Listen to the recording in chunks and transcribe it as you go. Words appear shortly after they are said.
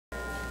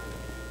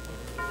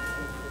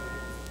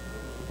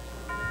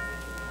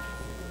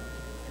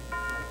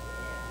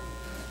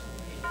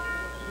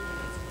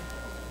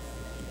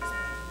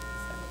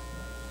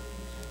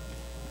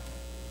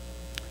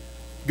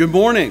Good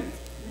morning.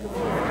 Good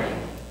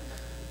morning.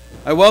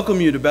 I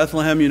welcome you to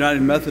Bethlehem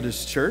United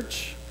Methodist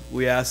Church.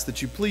 We ask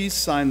that you please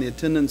sign the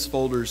attendance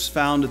folders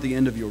found at the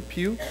end of your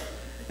pew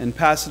and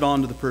pass it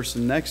on to the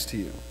person next to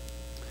you.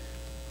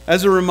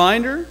 As a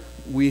reminder,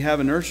 we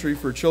have a nursery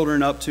for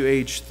children up to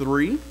age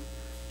 3.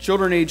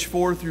 Children age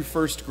 4 through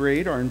 1st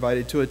grade are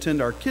invited to attend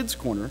our Kids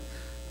Corner,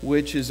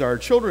 which is our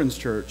children's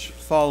church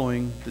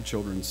following the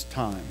children's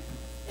time.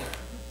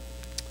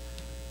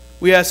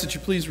 We ask that you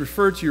please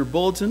refer to your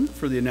bulletin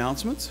for the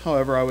announcements.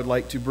 However, I would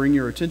like to bring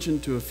your attention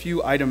to a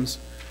few items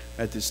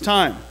at this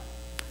time.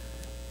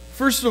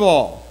 First of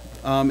all,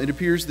 it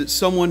appears that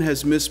someone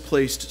has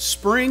misplaced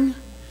spring.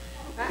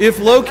 If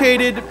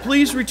located,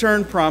 please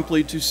return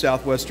promptly to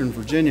Southwestern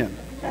Virginia.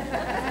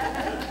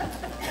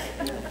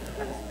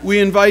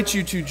 We invite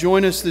you to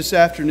join us this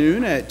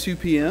afternoon at 2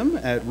 p.m.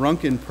 at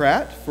Runkin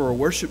Pratt for a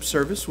worship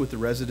service with the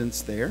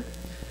residents there.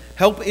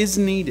 Help is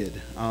needed.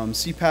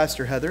 See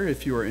Pastor Heather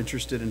if you are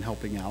interested in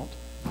helping out.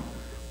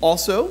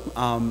 Also,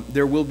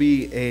 there will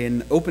be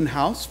an open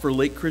house for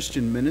Lake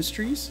Christian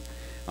Ministries.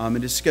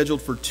 It is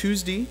scheduled for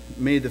Tuesday,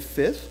 May the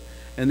 5th,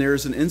 and there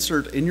is an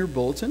insert in your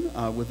bulletin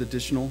with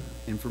additional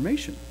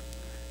information.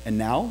 And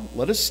now,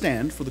 let us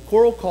stand for the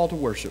choral call to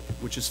worship,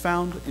 which is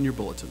found in your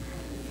bulletin.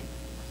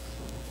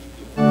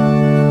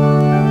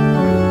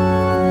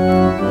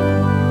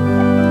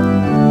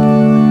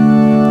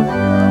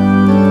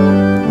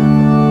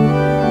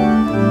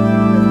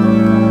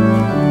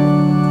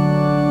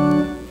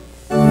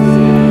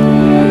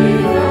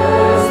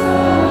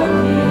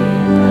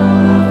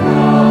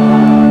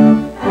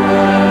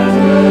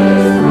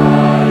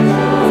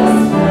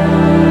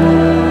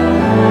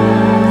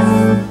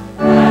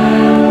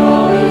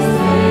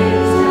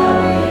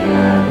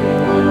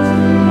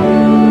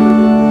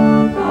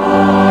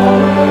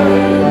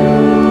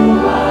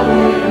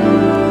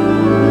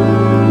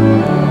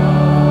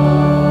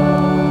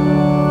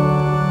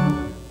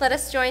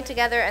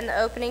 Together in the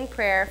opening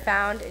prayer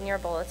found in your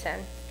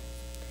bulletin.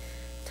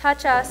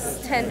 Touch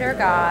us, tender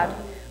God,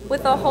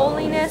 with the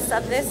holiness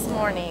of this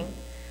morning.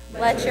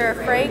 Let your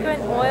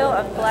fragrant oil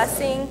of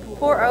blessing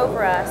pour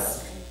over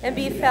us and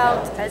be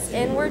felt as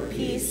inward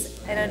peace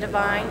and a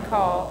divine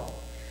call.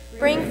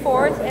 Bring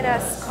forth in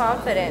us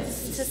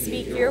confidence to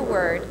speak your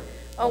word,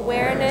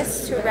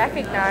 awareness to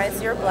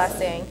recognize your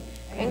blessing,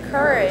 and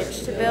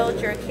courage to build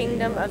your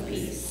kingdom of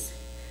peace.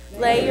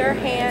 Lay your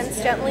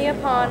hands gently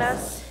upon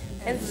us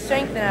and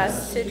strengthen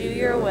us to do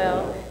your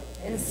will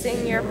and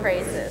sing your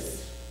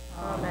praises.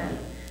 Amen.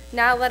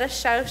 Now let us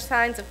show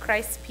signs of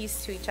Christ's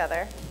peace to each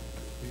other.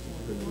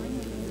 Good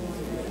morning.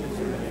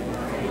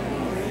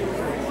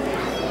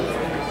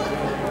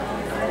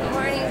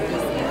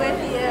 Peace be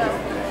with you.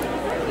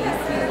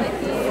 Peace be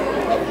with you.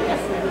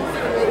 Peace be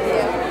with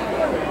you.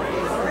 Good morning.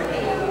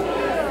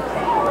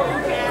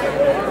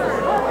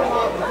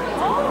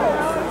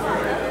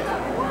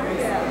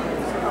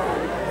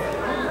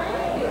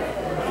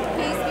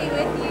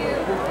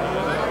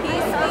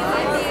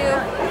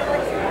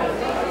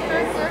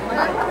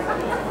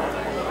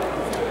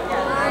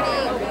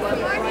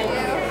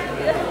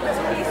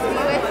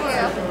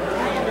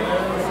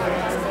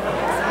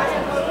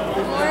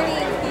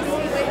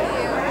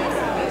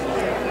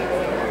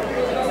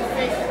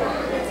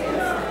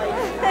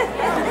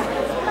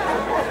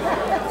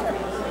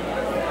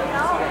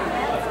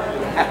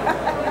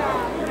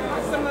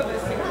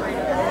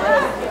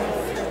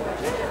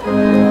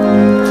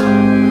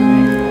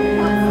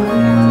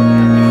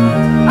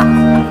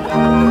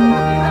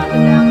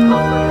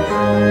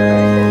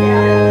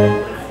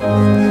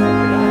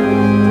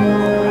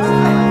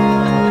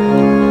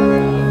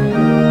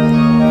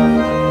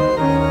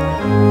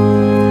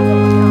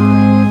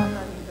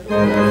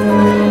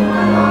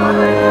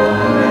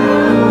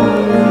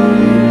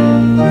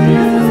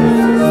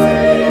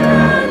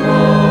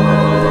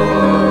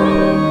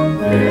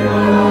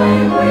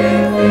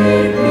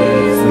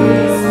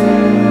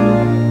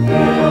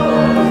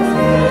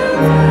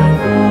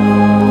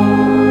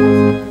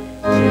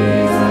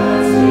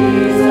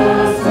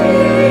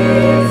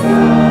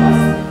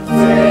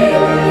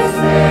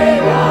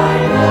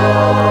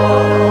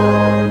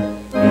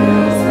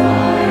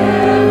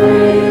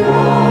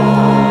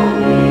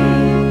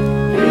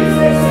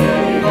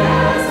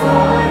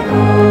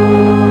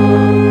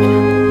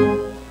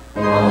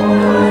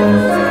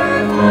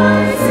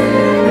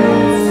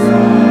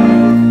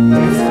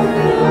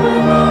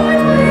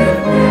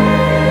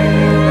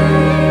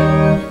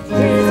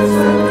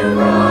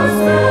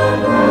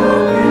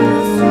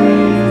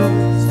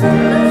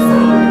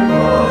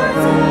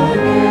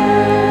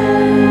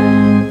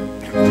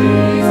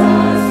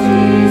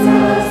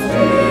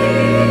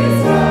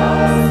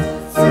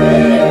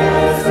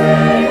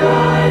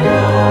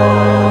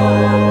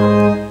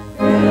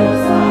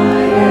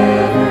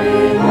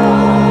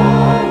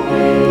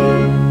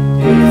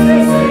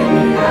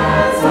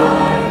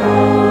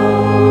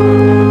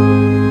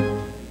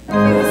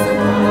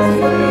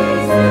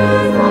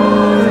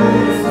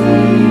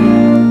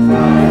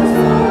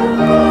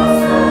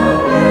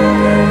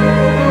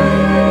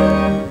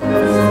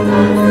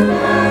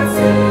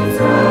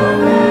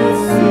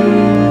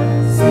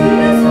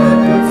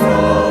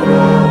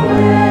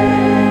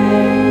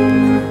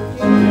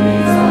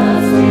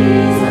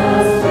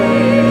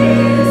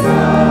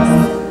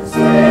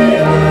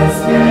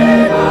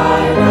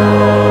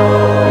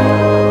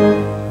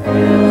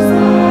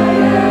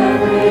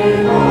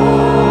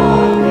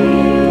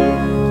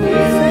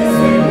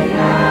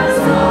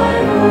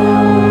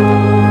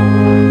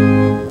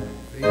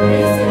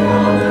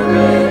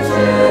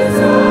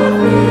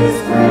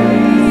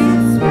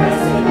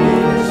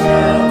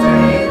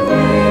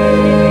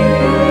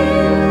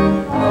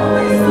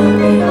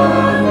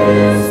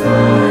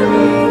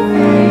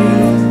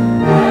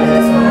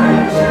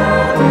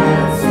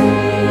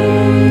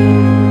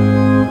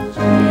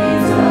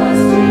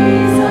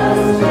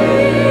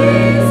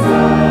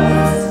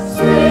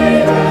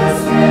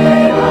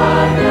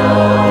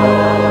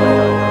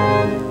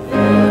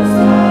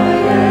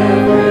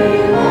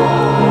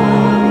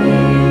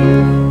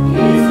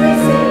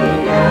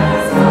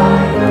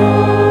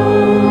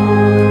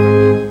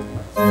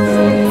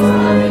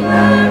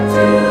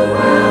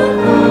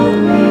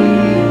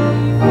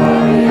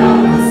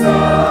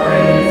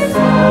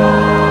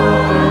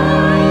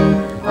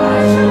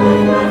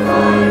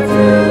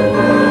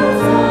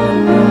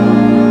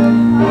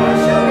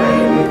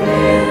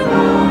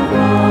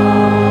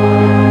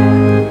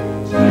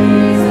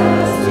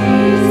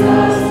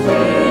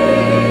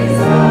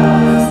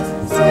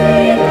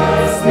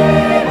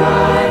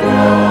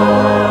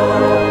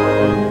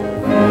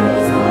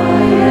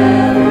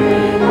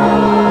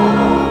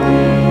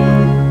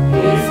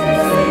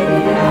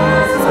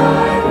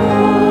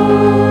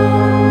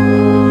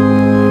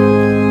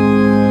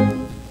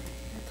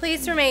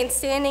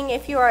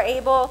 are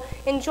able,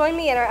 and join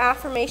me in our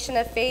affirmation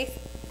of faith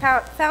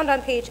found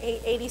on page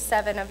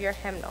 887 of your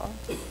hymnal.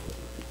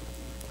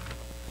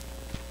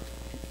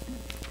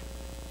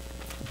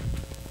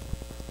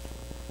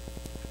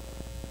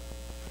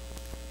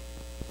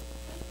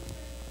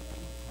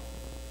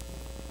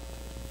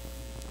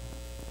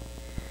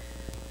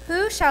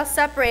 Who shall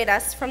separate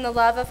us from the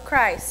love of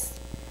Christ?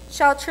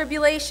 Shall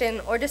tribulation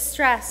or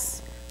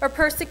distress, or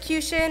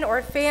persecution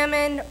or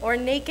famine, or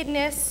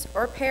nakedness,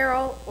 or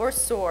peril, or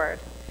sword?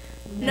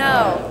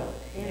 No.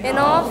 In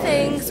all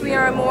things we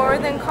are more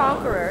than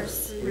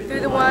conquerors through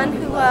the one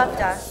who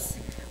loved us.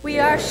 We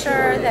are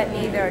sure that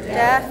neither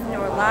death,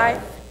 nor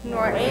life,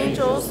 nor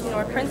angels,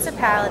 nor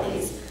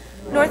principalities,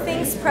 nor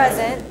things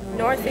present,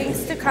 nor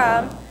things to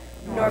come,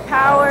 nor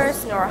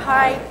powers, nor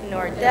height,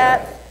 nor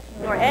depth,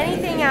 nor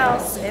anything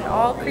else in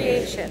all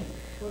creation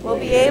will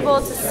be able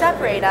to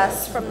separate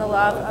us from the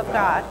love of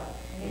God.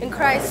 In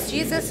Christ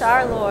Jesus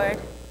our Lord,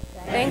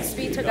 thanks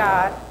be to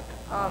God.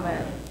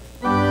 Amen.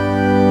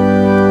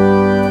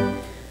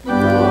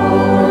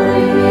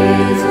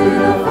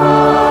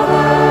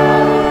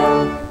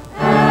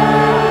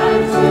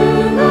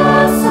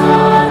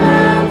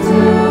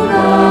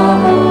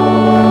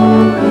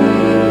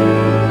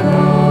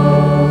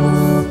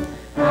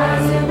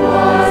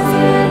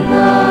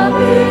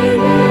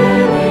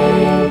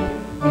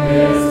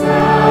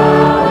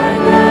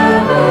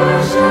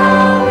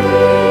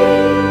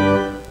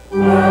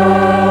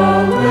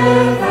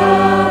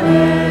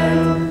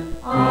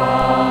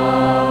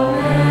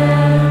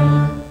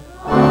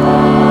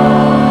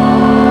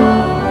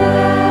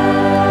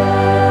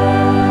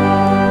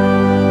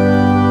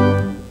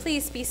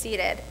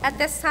 At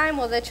this time,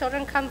 will the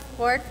children come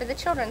forward for the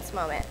children's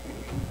moment?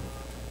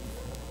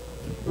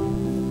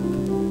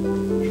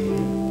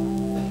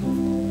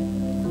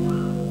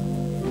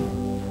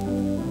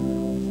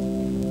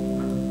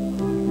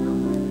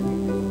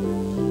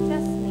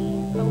 Just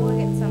me, but we'll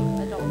get some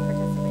adult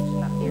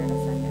participation up here in a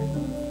second.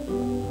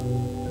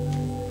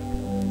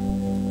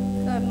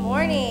 Good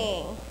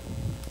morning.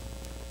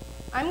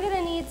 I'm going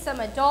to need some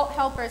adult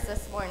helpers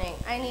this morning.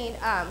 I need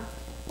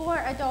 4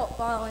 adult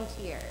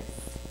volunteers.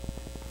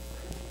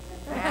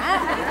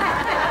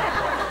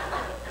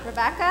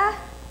 Rebecca,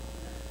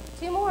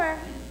 2 more,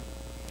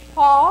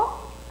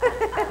 Paul,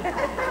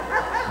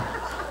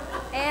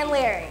 and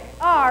Larry.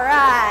 All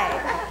right.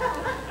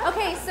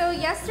 Okay, so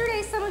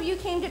yesterday some of you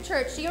came to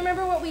church. Do you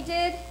remember what we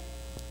did?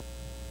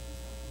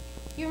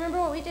 Do you remember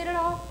what we did at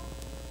all?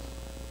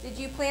 Did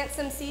you plant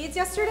some seeds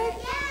yesterday?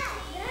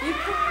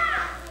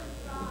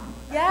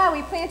 Yeah,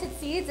 we planted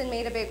seeds and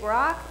made a big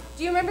rock.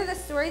 Do you remember the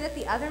story that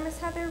the other Miss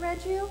Heather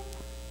read you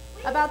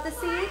about the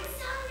seeds?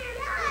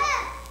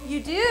 You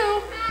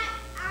do?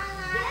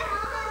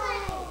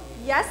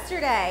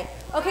 Yesterday.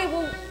 Okay,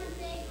 well,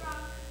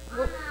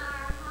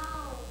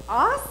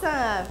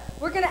 awesome.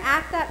 We're going to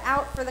act that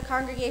out for the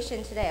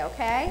congregation today,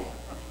 okay?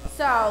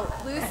 So,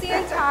 Lucy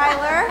and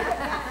Tyler,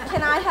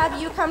 can I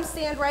have you come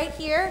stand right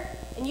here?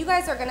 And you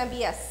guys are going to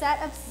be a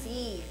set of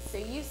seeds. So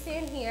you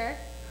stand here.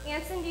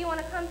 Anson, do you want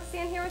to come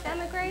stand here with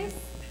Emma Grace?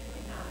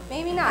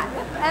 Maybe not.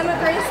 Emma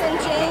Grace and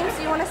James,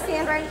 do you want to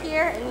stand right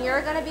here? And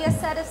you're going to be a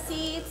set of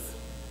seeds.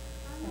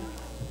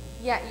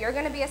 Yeah, you're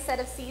going to be a set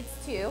of seeds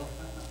too.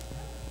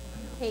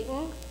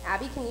 Peyton,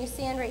 Abby, can you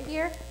stand right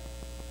here?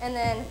 And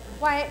then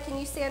Wyatt, can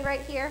you stand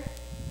right here?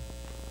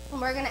 And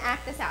we're going to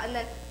act this out. And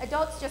then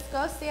adults, just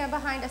go stand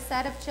behind a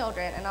set of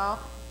children and I'll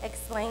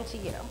explain to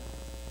you.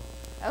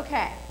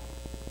 Okay.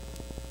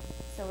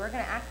 So we're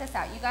going to act this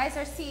out. You guys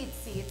are seeds,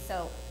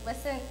 so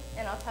listen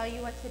and I'll tell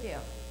you what to do.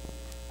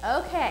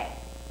 Okay.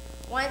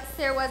 Once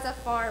there was a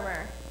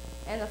farmer,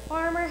 and the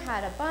farmer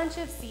had a bunch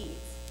of seeds.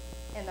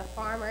 And the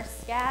farmer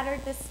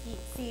scattered the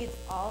seeds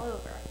all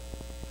over.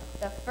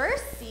 The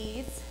first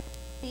seeds,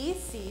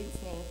 these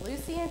seeds named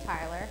Lucy and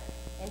Tyler,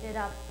 ended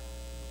up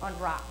on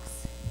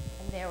rocks.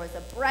 And there was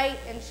a bright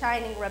and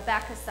shining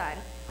Rebecca sun,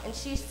 and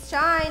she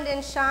shined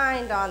and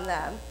shined on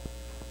them.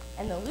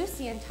 And the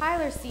Lucy and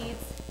Tyler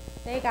seeds,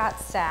 they got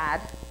sad,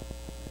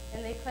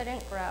 and they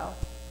couldn't grow,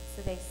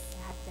 so they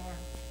sat down.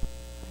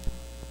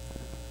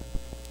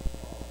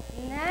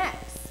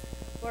 Next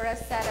were a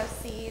set of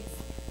seeds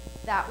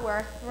that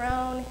were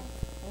thrown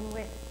in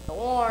with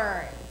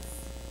thorns.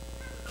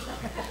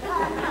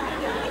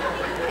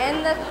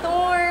 And the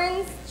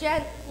thorns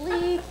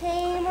gently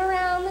came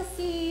around the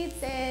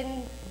seeds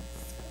and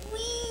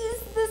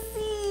squeezed the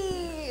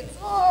seeds.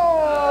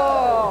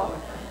 Oh!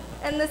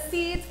 And the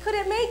seeds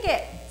couldn't make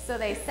it, so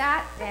they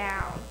sat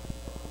down.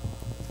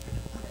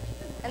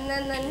 And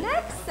then the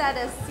next set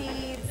of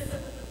seeds,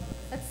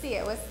 let's see,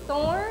 it was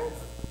thorns.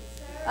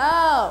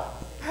 Oh,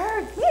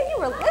 birds. Yeah, you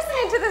were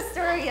listening to the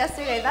story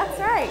yesterday. That's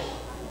right.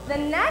 The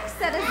next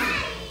set of...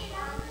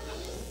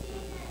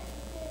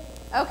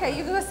 Okay,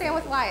 you can go stand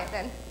with Wyatt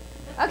then.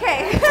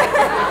 Okay. So,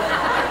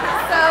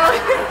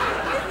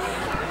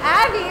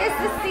 Abby is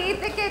the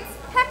seed that gets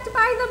pecked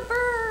by the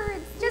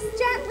birds, just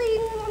gently.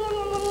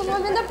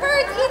 And then the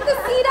birds eat the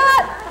seed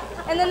up.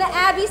 And then the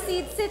Abby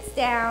seed sits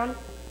down.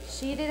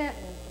 She didn't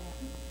live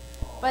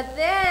there. But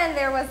then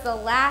there was the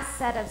last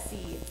set of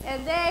seeds,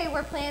 and they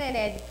were planted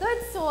in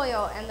good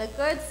soil, and the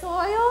good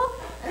soil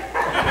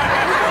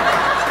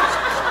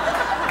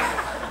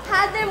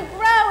had them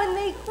grow, and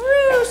they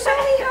grew. Show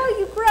me how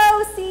you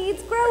grow,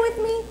 seeds. Grow with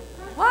me.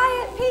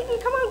 Wyatt, Peyton,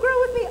 come on, grow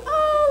with me.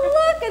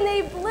 Oh, look, and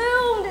they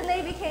bloomed, and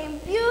they became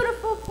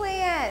beautiful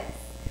plants.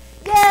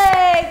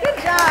 Yay, good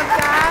job,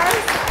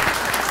 guys.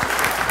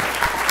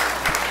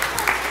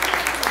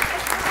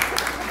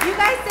 You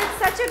guys did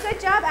such a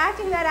good job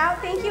acting that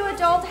out. Thank you,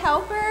 adult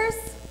helpers.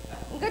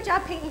 And good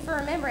job, Peyton, for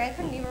remembering. I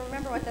couldn't even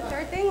remember what the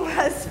third thing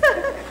was.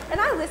 And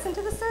I listened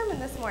to the sermon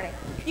this morning.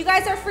 You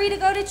guys are free to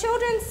go to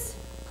Children's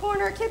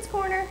Corner, Kids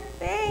Corner.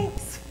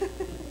 Thanks.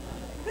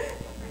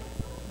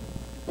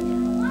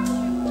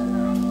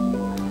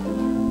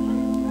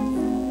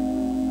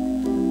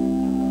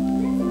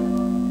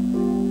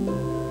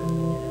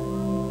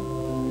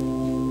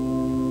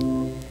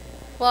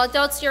 Well,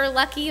 adults, you're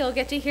lucky you'll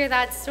get to hear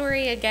that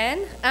story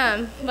again.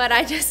 But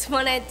I just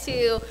wanted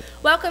to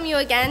welcome you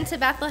again to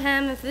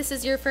Bethlehem. If this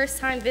is your first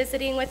time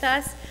visiting with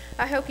us,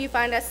 I hope you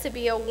find us to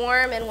be a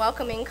warm and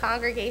welcoming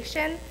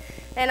congregation.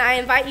 And I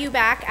invite you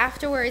back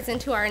afterwards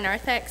into our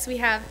narthex. We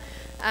have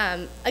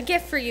a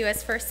gift for you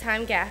as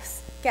first-time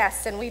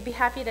guests, and we'd be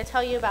happy to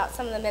tell you about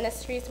some of the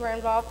ministries we're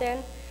involved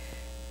in.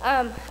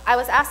 I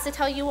was asked to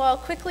tell you all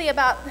quickly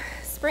about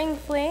Spring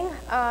Fling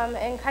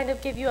and kind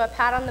of give you a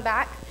pat on the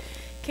back.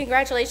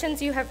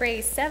 Congratulations, you have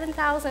raised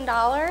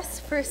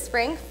 $7,000 for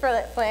Spring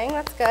Fling.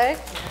 That's good.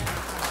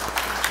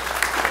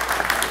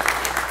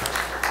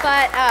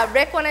 But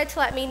Rick wanted to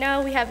let me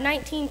know we have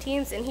 19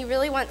 teams, and he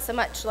really wants a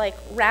much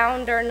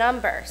rounder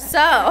number.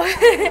 So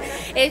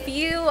if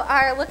you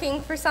are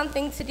looking for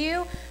something to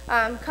do,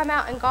 come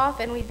out and golf,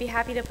 and we'd be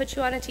happy to put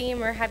you on a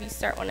team or have you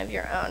start one of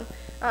your own.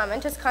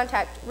 And just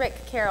contact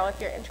Rick Carroll if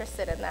you're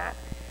interested in that.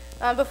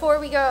 Before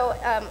we go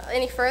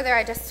any further,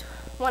 I just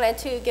wanted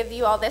to give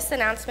you all this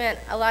announcement.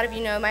 A lot of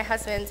you know my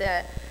husband's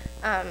a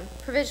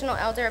provisional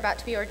elder, about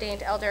to be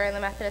ordained elder in the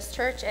Methodist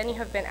Church, and you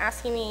have been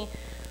asking me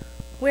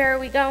where are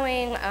we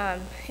going,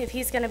 if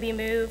he's going to be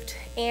moved,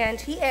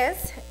 and he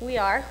is.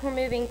 We're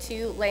moving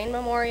to Lane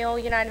Memorial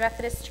United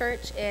Methodist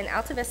Church in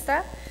Alta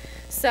Vista.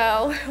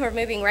 So we're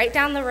moving right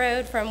down the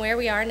road from where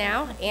we are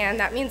now, and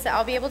that means that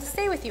I'll be able to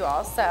stay with you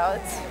all, so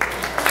it's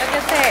a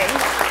good thing.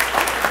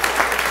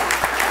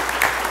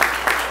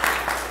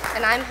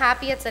 And I'm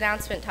happy it's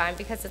announcement time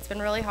because it's been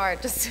really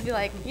hard just to be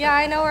like, yeah,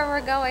 I know where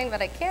we're going,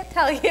 but I can't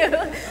tell you.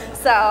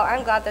 So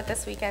I'm glad that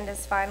this weekend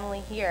is finally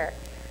here.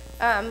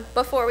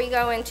 Before we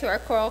go into our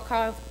choral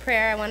call of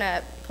prayer, I want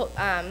to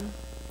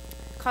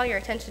call your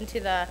attention to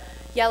the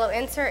yellow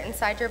insert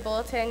inside your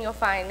bulletin. You'll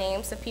find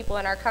names of people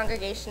in our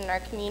congregation and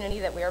our community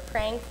that we are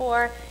praying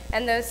for,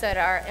 and those that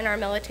are in our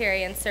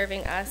military and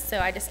serving us. So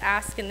I just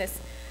ask in this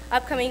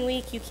upcoming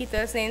week you keep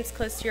those names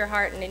close to your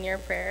heart and in your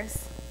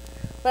prayers.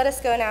 Let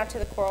us go now to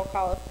the choral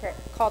call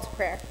to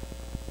prayer.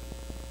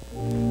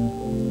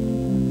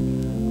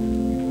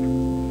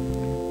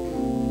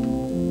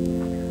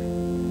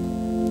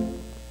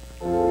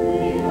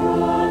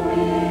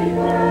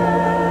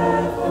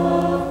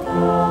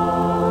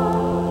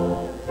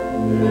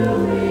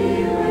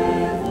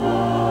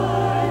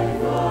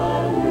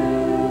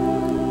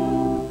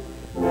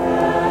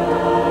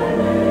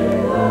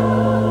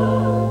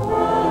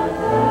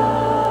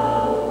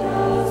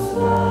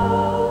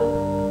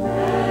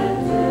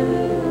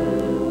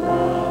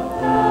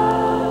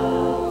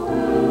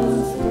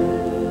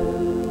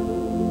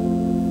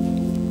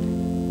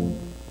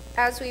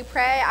 As we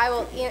pray, I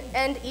will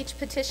end each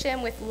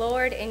petition with,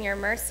 Lord, in your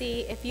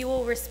mercy, if you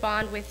will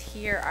respond with,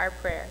 hear our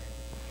prayer.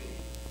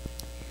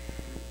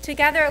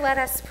 Together, let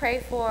us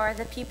pray for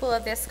the people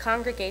of this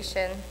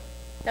congregation,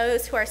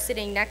 those who are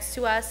sitting next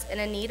to us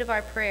and in need of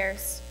our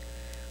prayers.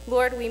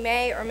 Lord, we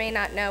may or may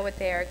not know what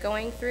they are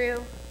going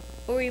through,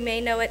 or we may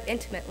know it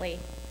intimately,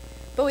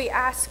 but we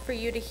ask for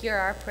you to hear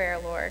our prayer,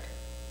 Lord,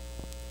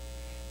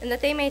 and that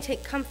they may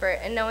take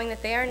comfort in knowing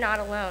that they are not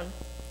alone,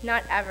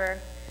 not ever,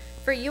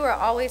 for you are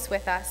always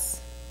with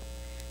us.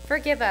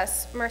 Forgive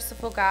us,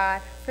 merciful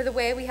God, for the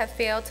way we have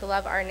failed to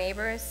love our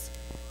neighbors,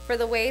 for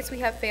the ways we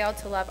have failed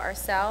to love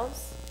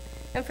ourselves,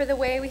 and for the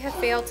way we have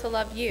failed to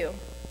love you.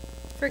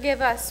 Forgive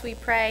us, we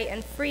pray,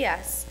 and free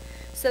us,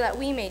 so that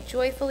we may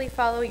joyfully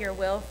follow your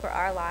will for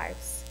our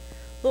lives.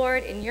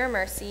 Lord, in your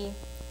mercy,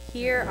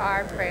 hear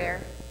our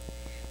prayer.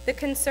 The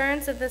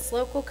concerns of this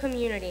local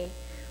community,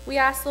 we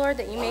ask, Lord,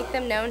 that you make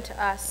them known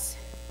to us.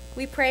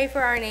 We pray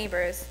for our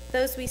neighbors,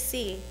 those we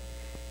see,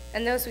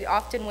 and those we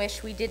often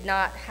wish we did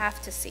not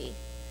have to see,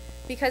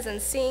 because in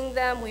seeing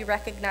them we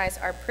recognize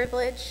our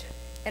privilege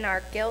and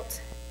our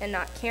guilt in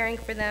not caring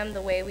for them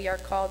the way we are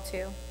called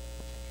to.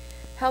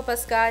 Help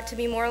us, God, to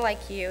be more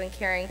like you in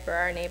caring for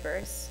our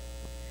neighbors.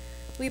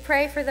 We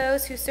pray for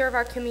those who serve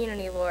our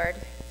community, Lord,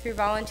 through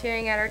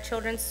volunteering at our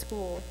children's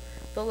school,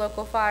 the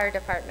local fire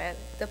department,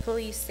 the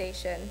police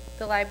station,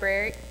 the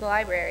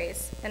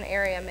libraries, and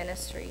area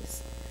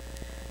ministries.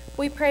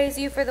 We praise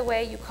you for the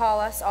way you call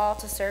us all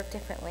to serve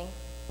differently.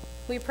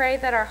 We pray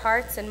that our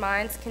hearts and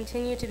minds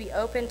continue to be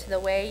open to the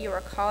way you are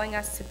calling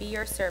us to be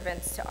your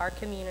servants to our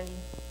community.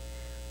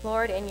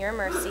 Lord, in your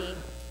mercy,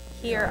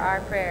 hear our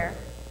prayer.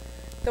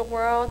 The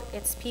world,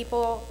 its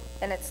people,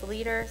 and its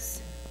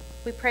leaders.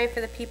 We pray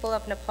for the people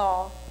of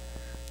Nepal.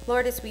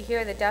 Lord, as we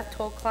hear the death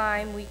toll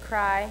climb, we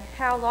cry,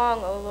 how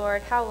long, O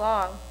Lord, how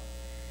long?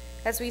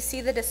 As we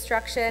see the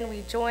destruction,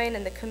 we join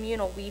in the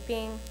communal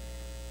weeping,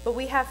 but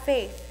we have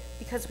faith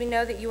because we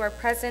know that you are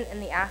present in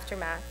the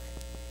aftermath.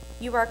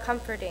 You are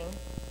comforting,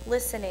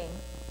 listening,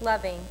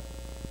 loving.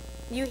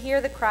 You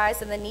hear the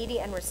cries of the needy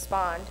and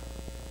respond.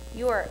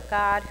 You are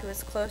God who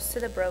is close to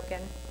the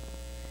broken.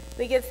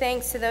 We give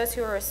thanks to those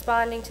who are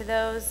responding to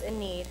those in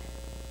need,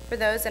 for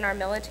those in our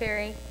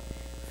military,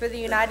 for the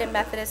United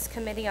Methodist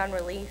Committee on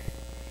Relief,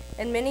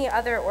 and many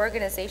other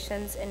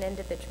organizations and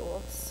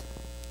individuals.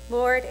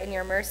 Lord, in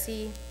your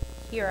mercy,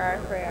 hear our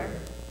prayer.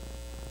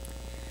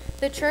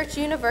 The Church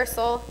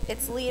Universal,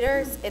 its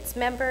leaders, its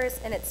members,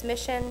 and its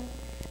mission,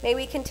 may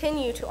we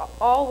continue to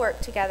all work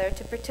together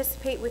to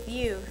participate with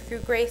you through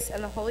grace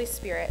and the Holy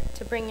Spirit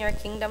to bring your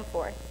kingdom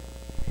forth.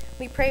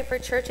 We pray for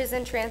churches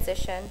in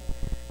transition,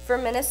 for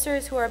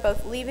ministers who are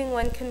both leaving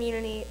one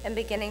community and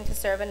beginning to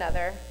serve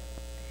another.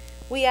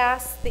 We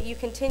ask that you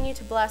continue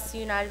to bless the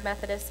United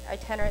Methodist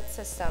itinerant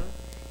system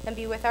and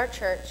be with our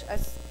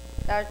churches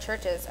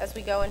as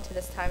we go into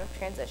this time of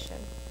transition.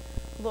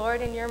 Lord,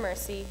 in your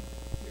mercy,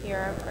 hear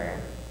our prayer.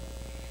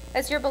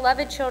 As your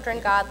beloved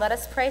children, God, let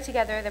us pray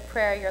together the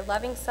prayer your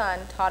loving Son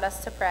taught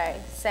us to pray,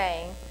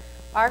 saying,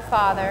 Our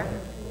Father,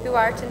 who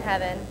art in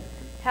heaven,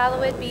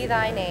 hallowed be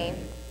thy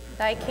name.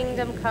 Thy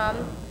kingdom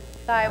come,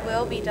 thy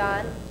will be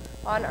done,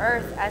 on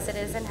earth as it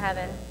is in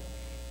heaven.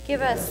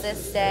 Give us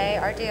this day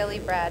our daily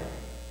bread,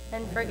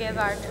 and forgive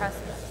our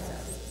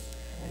trespasses,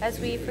 as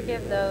we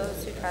forgive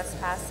those who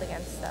trespass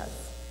against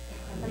us.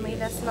 And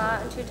lead us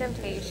not into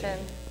temptation,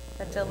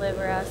 but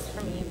deliver us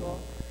from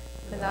evil.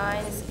 For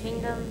thine is the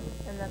kingdom,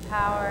 and the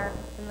power,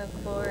 and the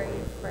glory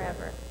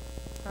forever.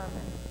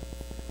 Amen.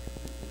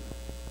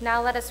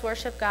 Now let us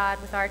worship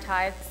God with our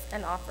tithes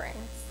and offerings.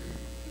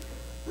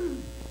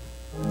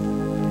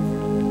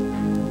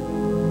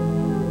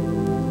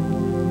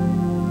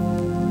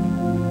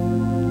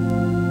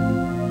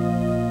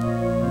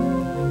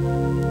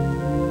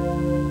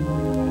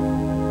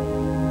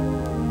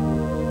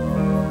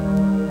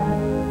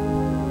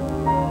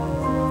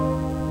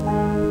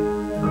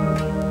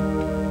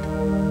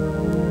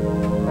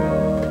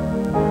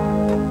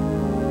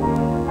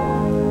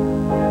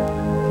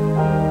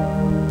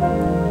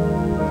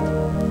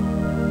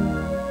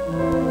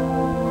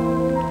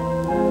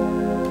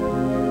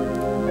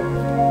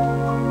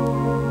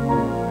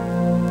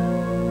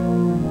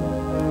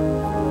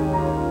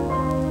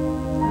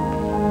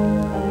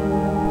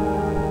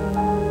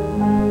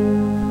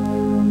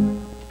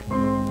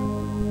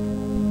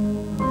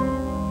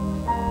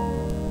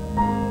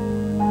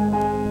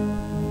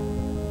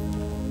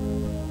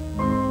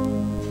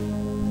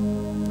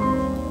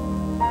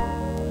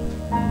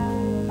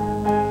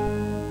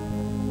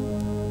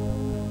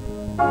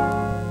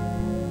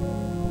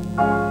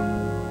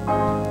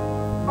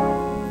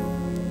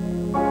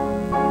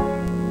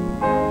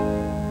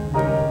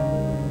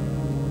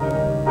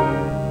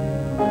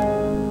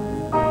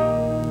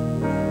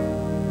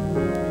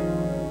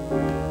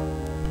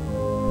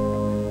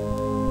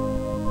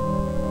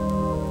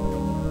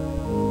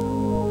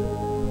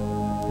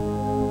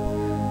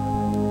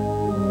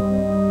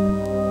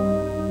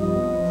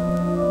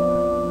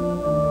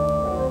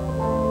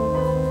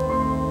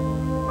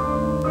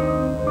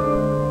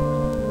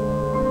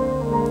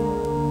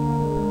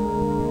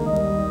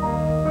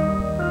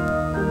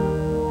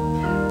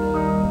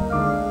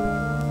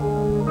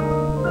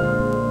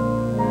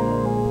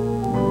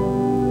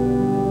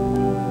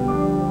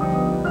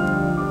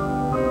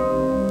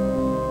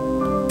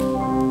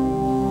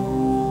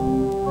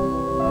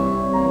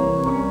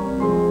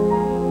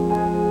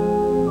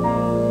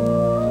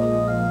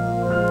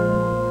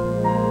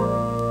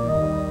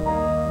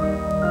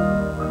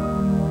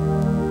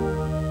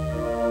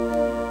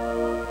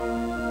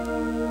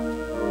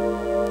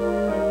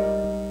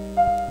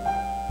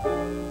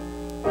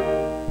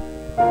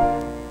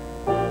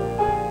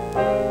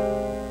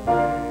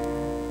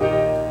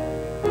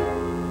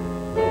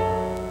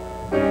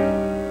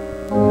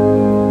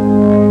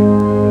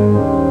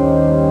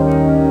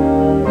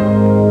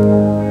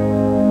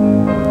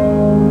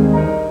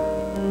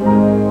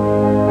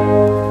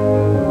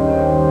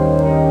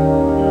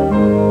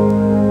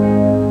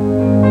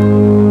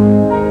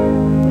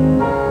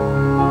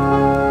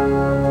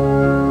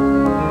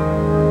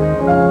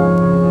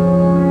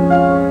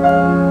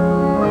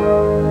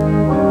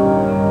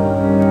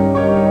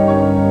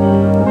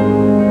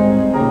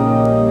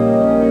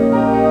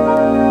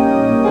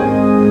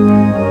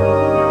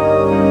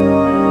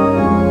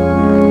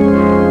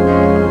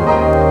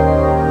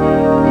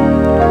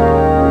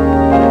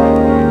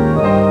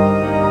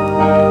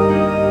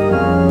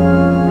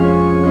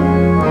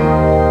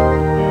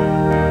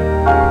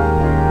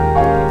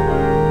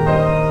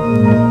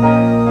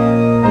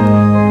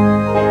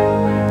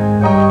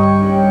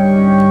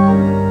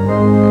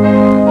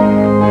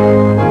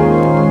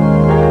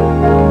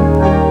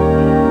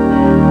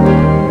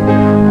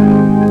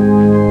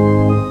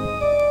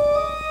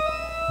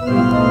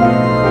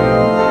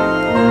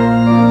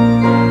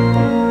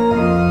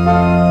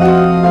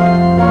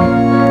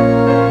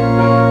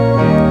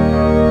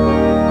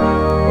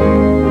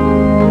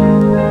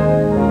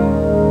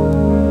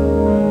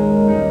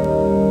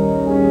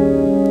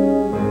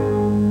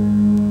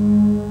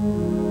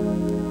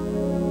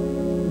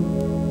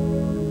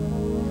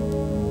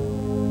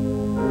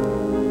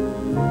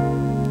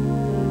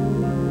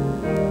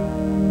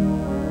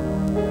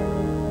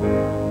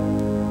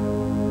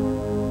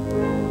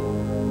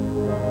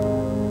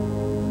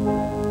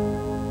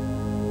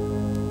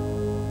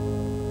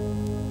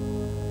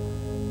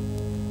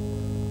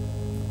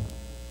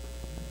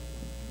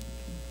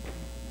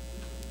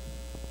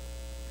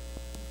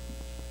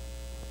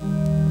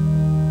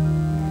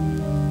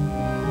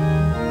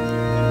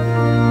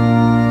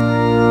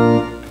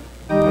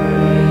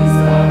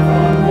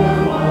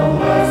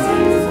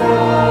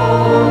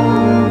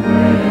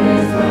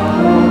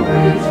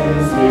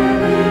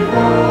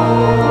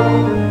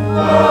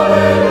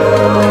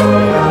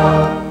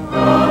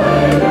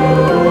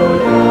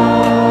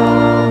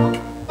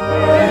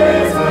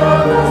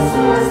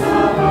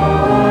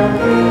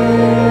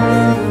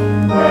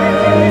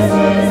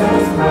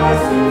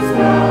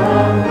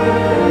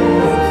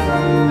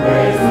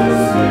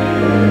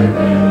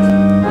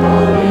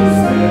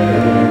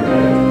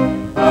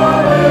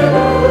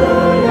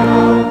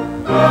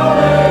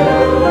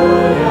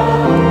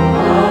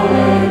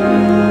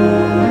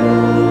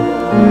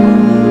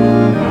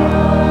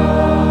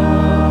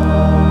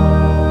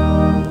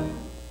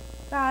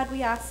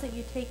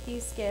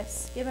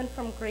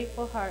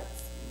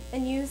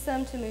 and use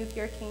them to move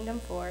your kingdom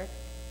forward.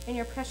 In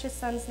your precious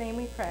Son's name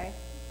we pray.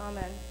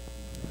 Amen.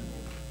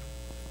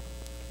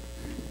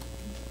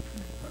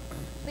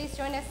 Please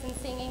join us in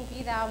singing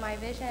Be Thou My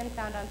Vision,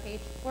 found on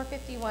page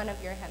 451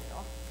 of your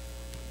hymnal.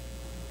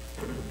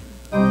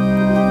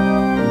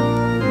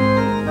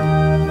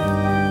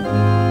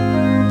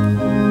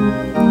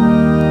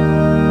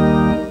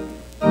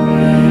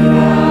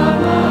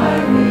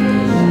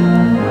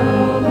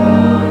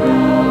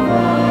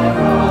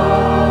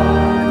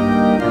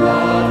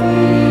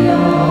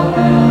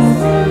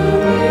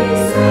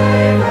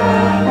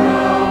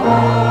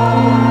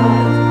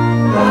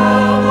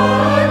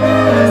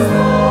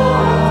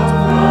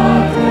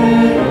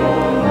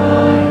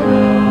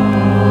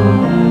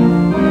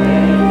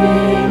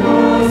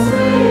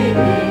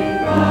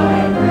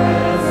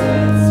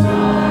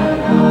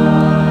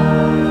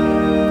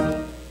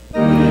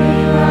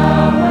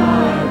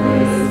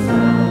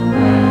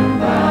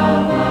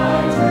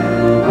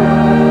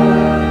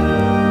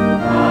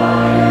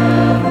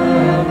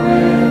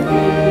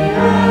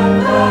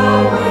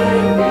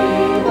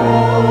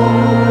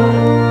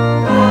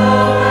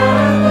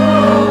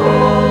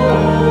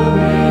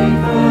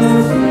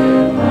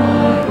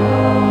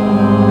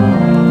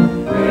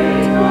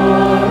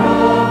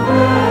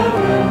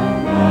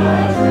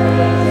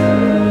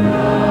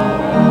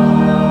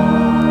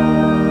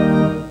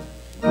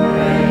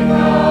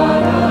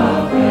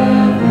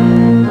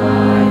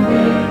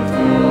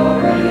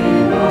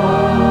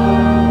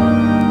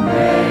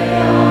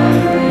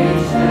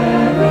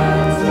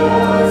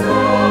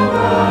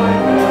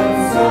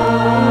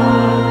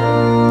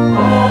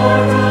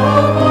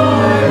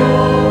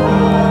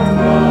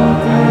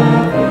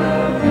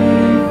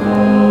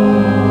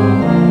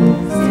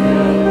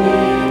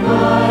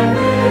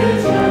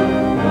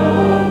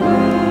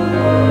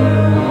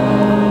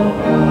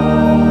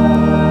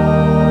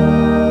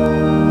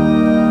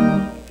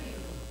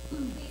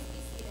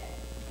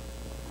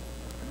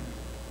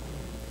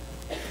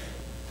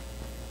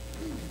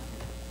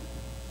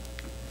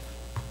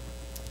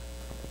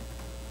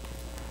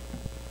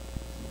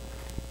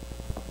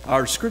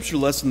 Our scripture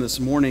lesson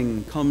this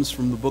morning comes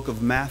from the book of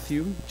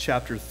Matthew,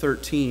 chapter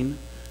 13,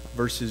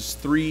 verses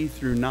 3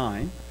 through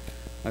 9.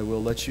 I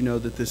will let you know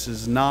that this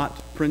is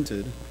not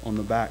printed on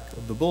the back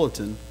of the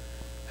bulletin.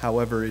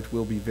 However, it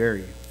will be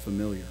very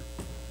familiar.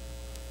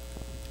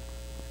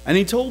 And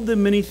he told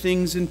them many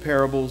things in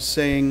parables,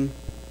 saying,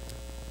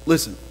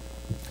 Listen,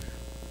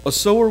 a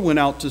sower went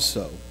out to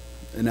sow,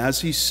 and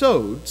as he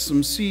sowed,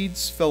 some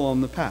seeds fell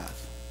on the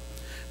path,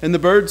 and the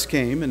birds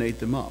came and ate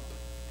them up.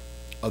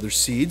 Other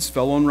seeds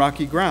fell on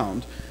rocky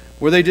ground,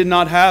 where they did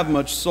not have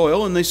much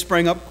soil, and they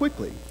sprang up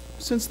quickly,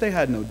 since they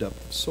had no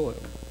depth of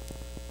soil.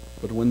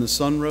 But when the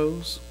sun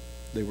rose,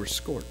 they were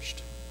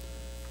scorched,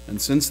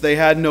 and since they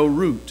had no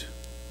root,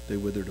 they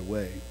withered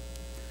away.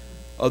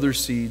 Other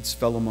seeds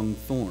fell among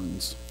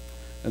thorns,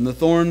 and the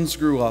thorns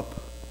grew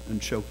up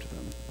and choked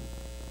them.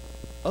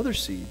 Other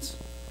seeds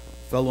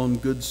fell on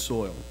good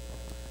soil,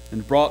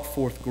 and brought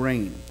forth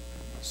grain,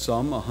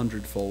 some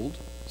 100-fold,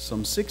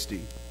 some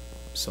 60,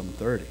 some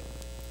 30.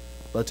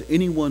 Let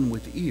anyone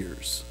with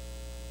ears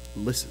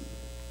listen.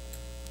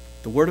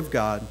 The word of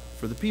God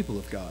for the people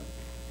of God.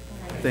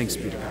 Thanks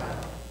be to God.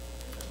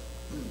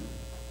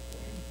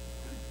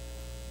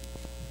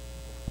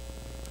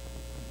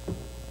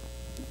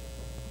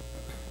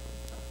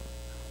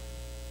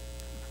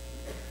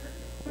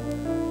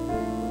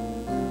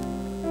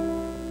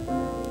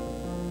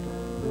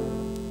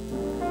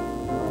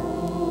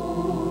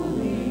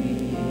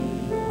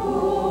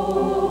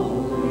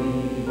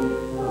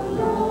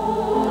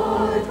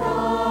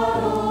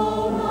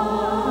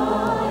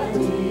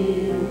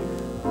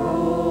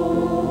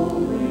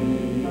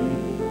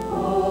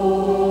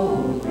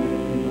 Holy,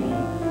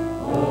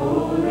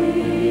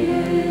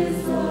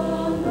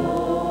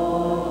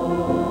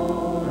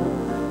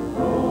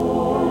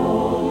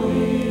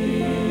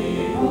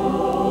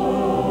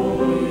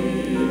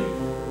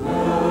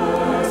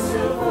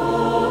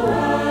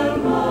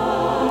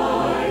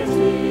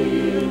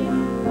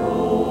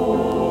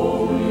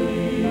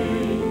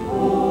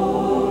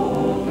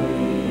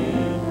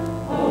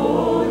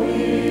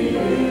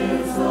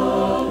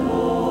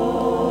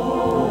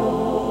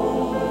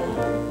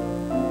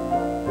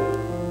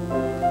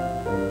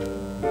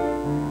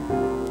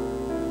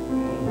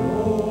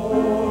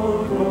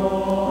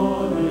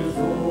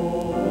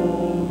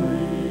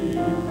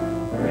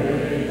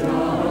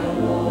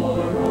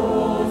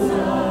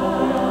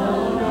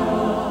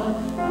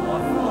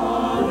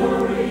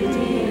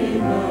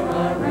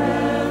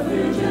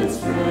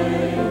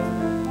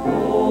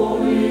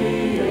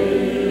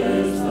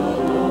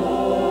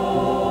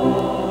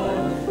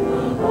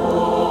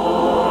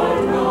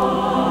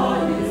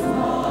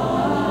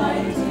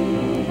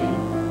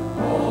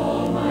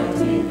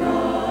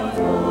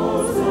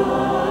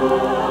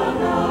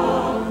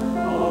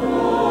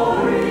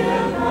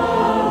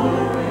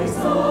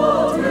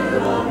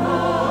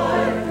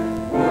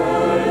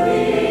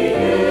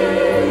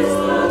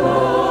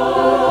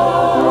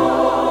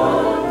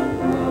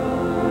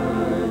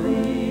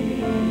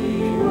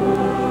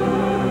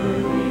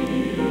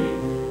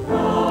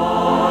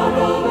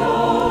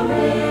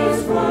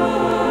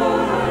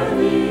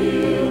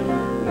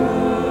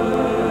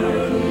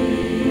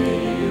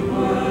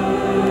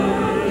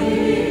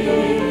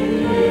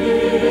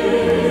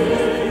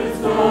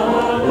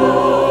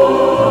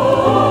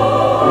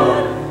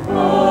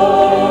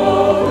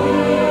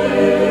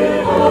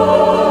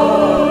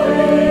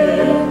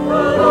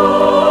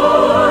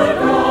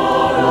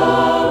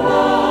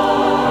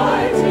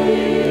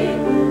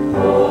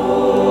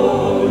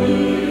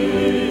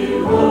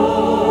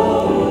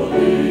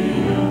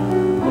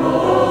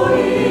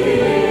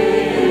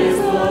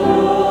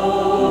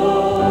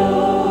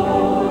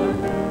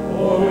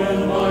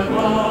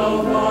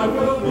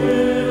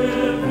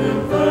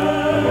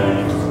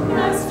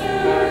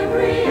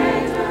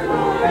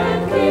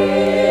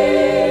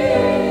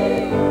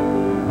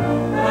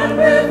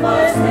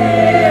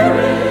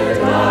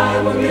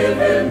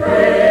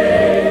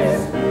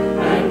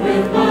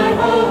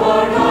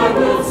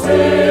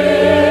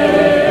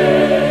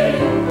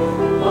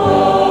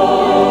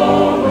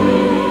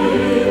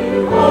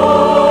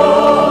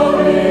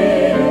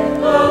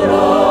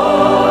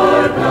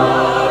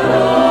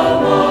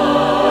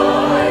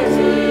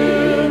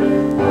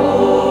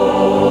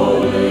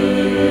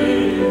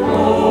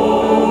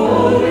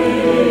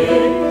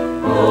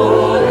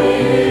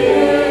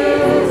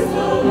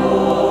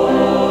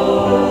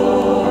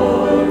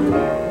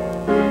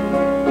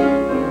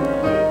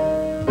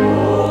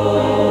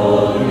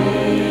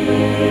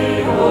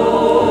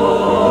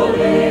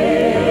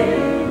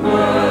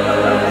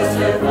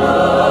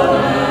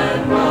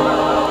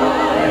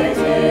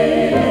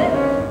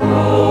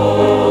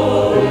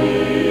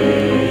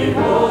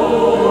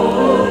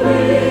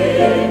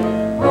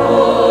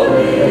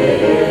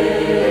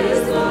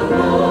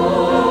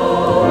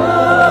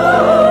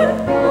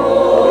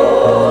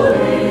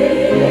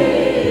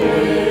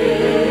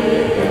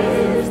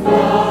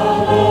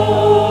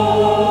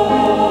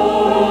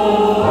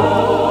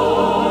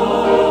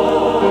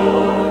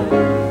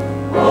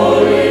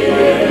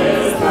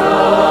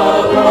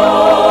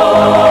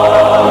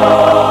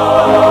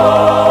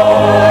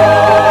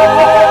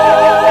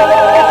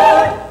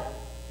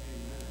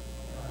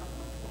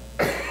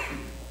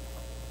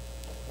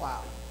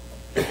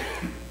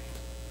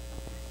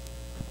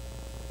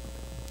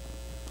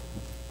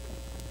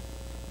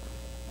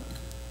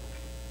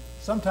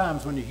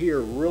 Sometimes when you hear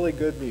really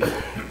good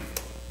music,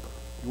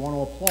 you want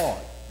to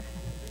applaud.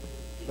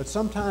 But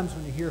sometimes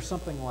when you hear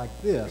something like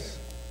this,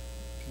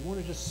 you want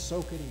to just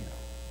soak it in.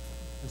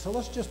 And so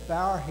let's just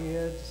bow our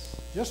heads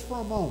just for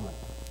a moment,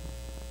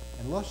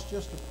 and let's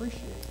just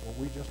appreciate what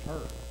we just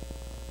heard.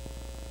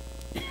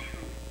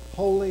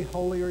 Holy,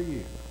 holy are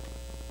you.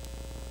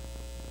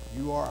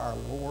 You are our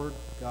Lord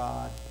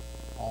God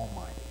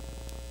Almighty.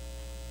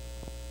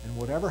 And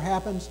whatever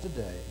happens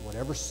today,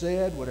 whatever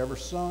said, whatever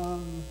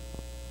sung,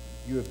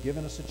 you have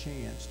given us a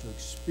chance to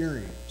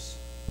experience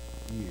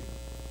you.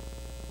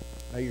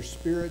 May your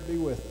Spirit be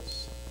with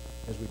us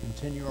as we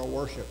continue our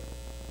worship,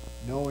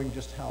 knowing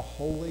just how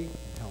holy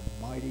and how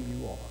mighty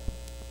you are.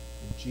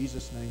 In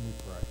Jesus' name we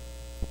pray.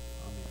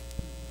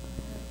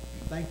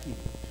 Amen. Thank you.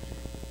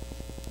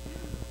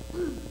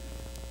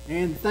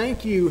 And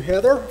thank you,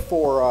 Heather,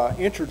 for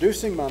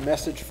introducing my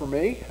message for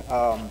me.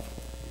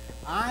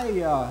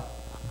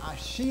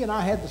 She and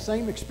I had the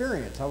same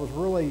experience. I was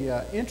really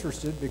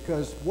interested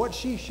because what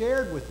she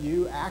shared with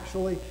you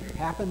actually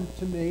happened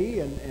to me,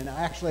 and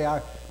actually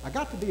I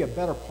got to be a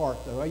better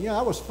part, though. You know,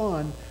 that was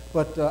fun,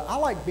 but I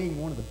like being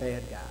one of the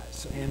bad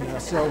guys,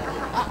 and so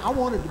I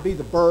wanted to be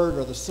the bird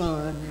or the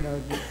sun, you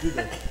know,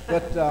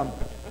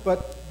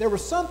 but there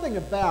was something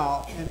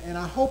about, and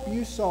I hope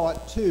you saw it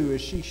too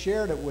as she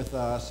shared it with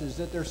us, is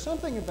that there's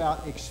something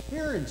about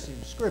experiencing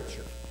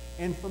Scripture.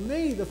 And for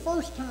me, the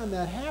first time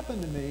that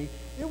happened to me,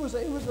 it was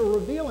a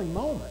revealing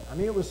moment. I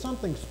mean, it was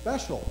something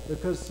special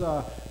because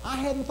I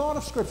hadn't thought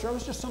of Scripture. It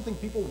was just something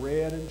people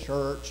read in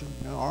church, and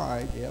you know, all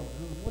right, yeah,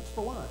 what's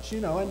for lunch, you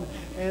know,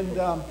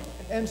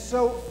 and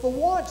so for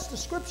once the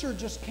Scripture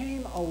just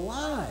came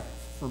alive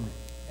for me,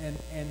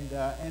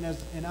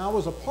 and I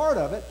was a part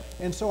of it,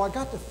 and so I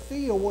got to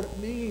feel what it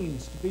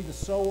means to be the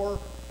sower,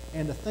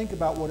 and to think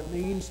about what it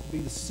means to be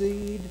the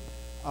seed.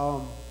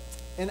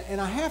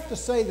 And I have to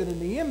say that in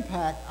the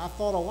impact, I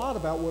thought a lot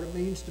about what it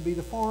means to be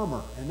the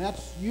farmer. And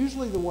that's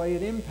usually the way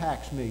it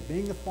impacts me,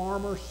 being the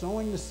farmer,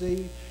 sowing the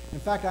seed. In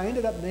fact, I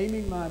ended up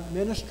naming my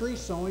ministry,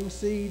 Sowing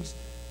Seeds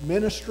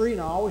Ministry,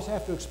 and I always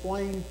have to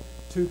explain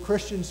to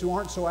Christians who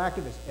aren't so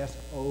active, it's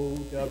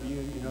S-O-W,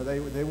 you know,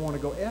 they want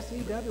to go,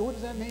 S-E-W, what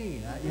does that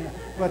mean? You know,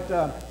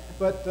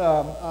 but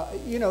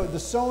you know, the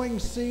sowing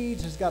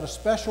seeds has got a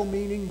special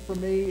meaning for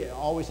me. It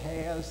always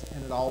has,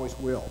 and it always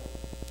will.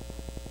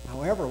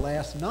 However,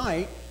 last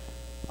night,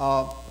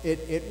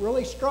 it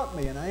really struck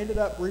me, and I ended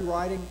up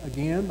rewriting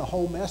again the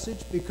whole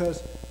message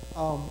because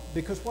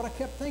what I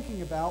kept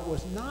thinking about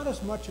was not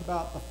as much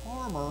about the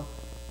farmer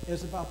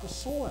as about the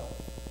soil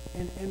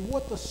and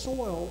what the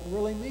soil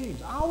really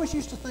means. I always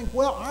used to think,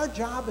 well, our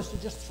job is to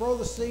just throw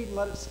the seed and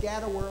let it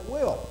scatter where it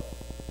will.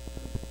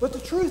 But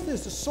the truth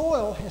is the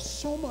soil has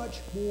so much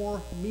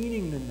more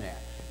meaning than that.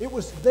 It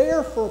was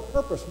there for a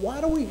purpose. Why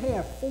do we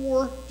have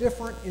 4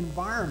 different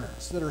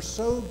environments that are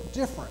so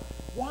different?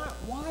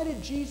 Why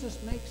did Jesus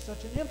make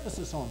such an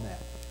emphasis on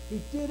that?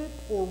 He did it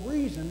for a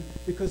reason,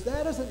 because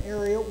that is an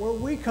area where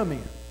we come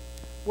in.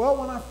 Well,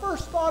 when I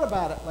first thought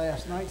about it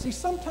last night, see,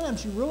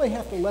 sometimes you really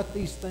have to let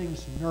these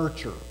things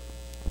nurture.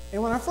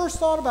 And when I first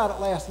thought about it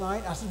last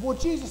night, I said, well,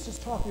 Jesus is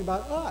talking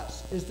about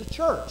us as the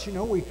church. You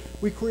know, we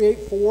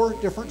create 4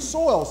 different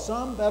soils,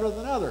 some better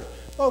than others.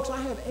 Folks,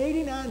 I have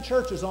 89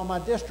 churches on my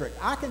district.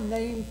 I can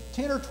name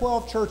 10 or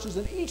 12 churches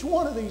in each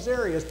one of these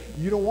areas.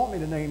 You don't want me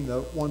to name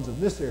the ones in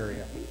this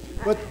area.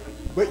 But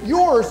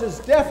yours is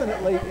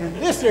definitely in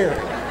this area.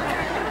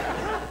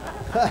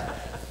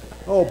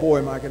 Oh boy,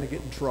 am I going to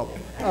get in trouble.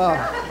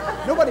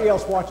 Nobody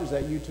else watches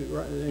that YouTube,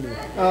 right? Anyway.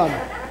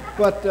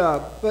 But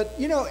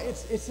you know,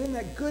 it's in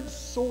that good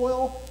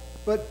soil,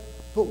 but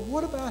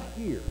what about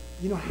here?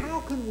 You know,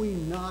 how can we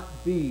not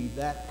be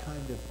that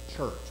kind of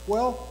church?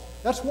 Well,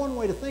 that's one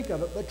way to think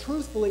of it, but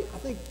truthfully, I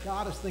think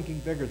God is thinking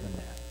bigger than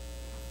that.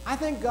 I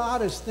think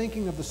God is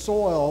thinking of the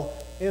soil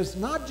as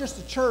not just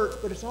the church,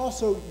 but it's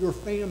also your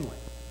family.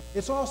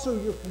 It's also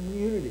your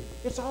community.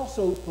 It's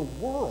also the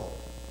world.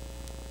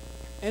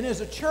 And as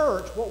a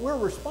church, what we're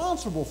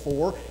responsible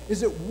for is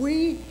that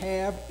we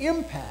have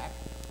impact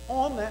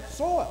on that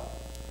soil.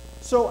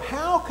 So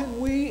how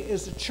can we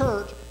as a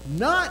church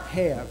not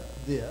have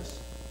this,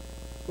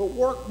 but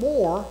work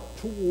more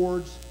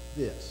towards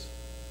this?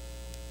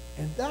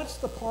 And that's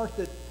the part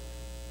that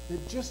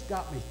just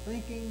got me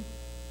thinking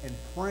and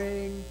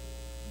praying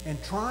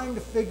and trying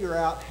to figure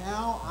out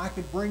how I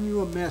could bring you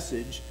a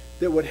message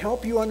that would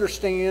help you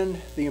understand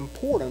the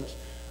importance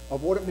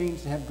of what it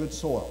means to have good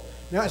soil.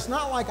 Now, it's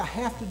not like I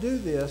have to do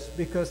this,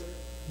 because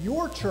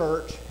your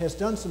church has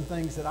done some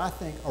things that I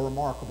think are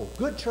remarkable.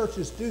 Good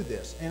churches do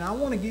this, and I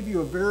want to give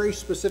you a very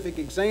specific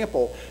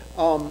example.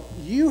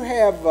 You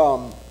have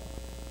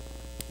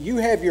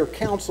your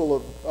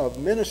council of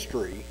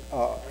ministry,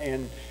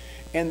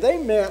 and they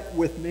met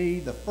with me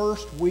the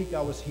first week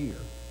I was here,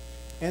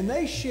 and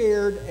they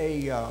shared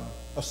a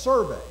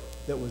survey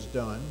that was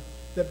done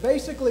that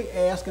basically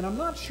asked, and I'm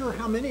not sure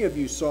how many of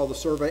you saw the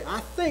survey. I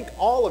think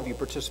all of you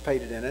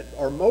participated in it,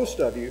 or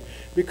most of you,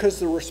 because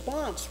the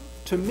response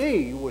to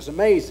me was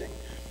amazing.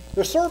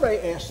 The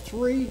survey asked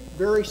 3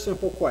 very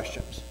simple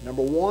questions.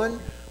 Number 1,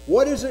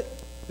 what is it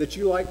that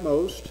you like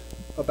most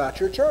about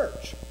your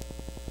church?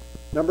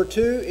 Number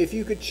 2, if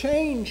you could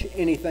change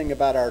anything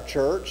about our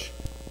church,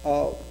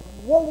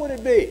 what would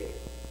it be?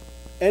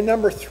 And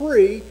number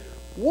 3,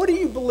 what do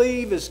you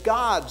believe is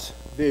God's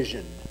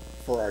vision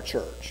for our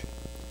church?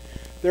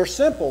 They're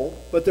simple,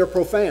 but they're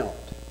profound.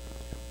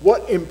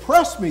 What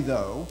impressed me,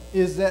 though,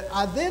 is that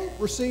I then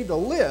received a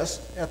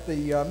list at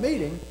the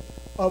meeting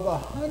of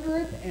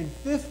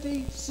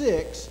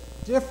 156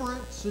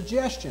 different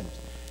suggestions.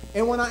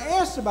 And when I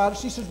asked about it,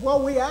 she says,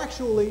 well, we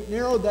actually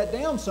narrowed that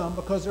down some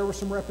because there was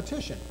some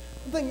repetition.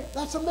 I'm thinking,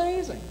 that's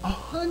amazing.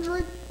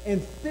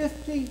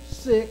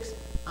 156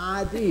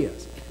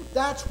 ideas.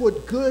 That's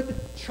what good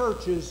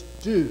churches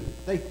do.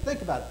 They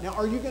think about it. Now,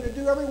 are you going to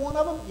do every one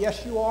of them?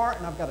 Yes, you are,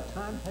 and I've got a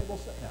timetable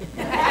set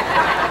down.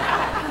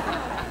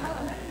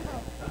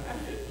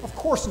 Of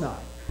course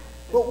not.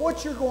 But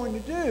what you're going to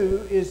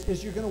do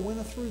is you're going to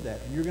winnow through that,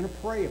 and you're going to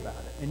pray about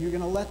it, and you're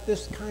going to let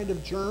this kind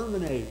of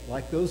germinate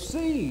like those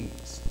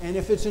seeds. And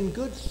if it's in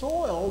good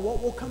soil,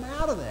 what will come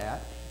out of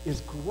that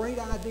is great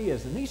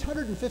ideas. And these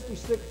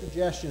 156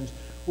 suggestions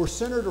were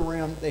centered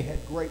around, they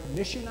had great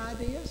mission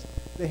ideas,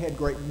 they had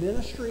great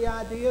ministry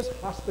ideas,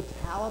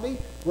 hospitality,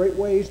 great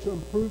ways to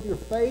improve your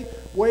faith,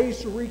 ways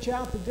to reach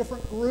out to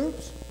different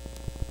groups.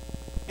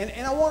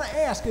 And I want to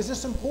ask, is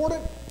this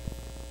important?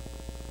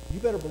 You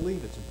better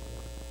believe it's important.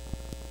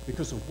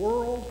 Because the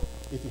world,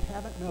 if you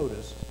haven't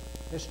noticed,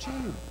 has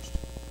changed.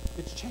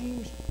 It's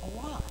changed a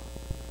lot.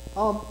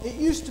 It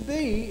used to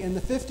be in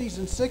the 50s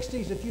and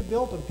 60s, if you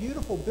built a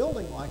beautiful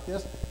building like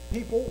this,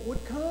 people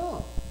would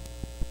come.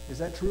 Is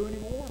that true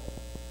anymore?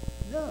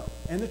 No.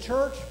 And the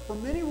church, for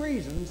many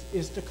reasons,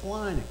 is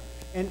declining.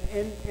 And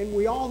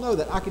we all know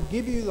that. I could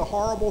give you the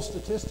horrible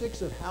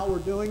statistics of how we're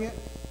doing it,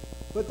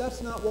 but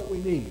that's not what we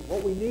need.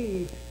 What we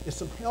need is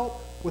some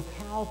help with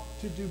how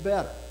to do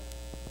better.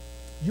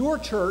 Your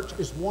church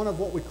is one of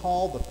what we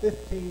call the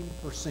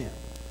 15%.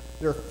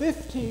 There are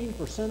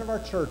 15% of our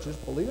churches,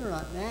 believe it or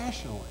not,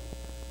 nationally,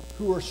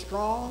 who are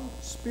strong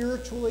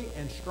spiritually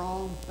and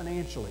strong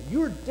financially.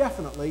 You are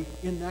definitely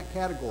in that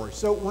category.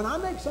 So when I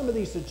make some of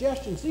these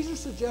suggestions are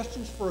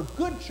suggestions for a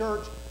good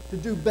church to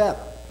do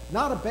better,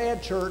 not a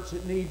bad church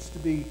that needs to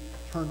be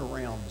turned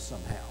around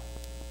somehow.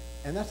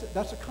 And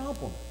that's a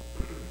compliment.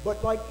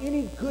 But like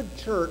any good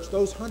church,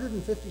 those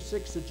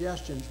 156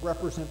 suggestions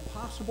represent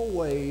possible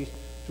ways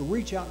to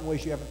reach out in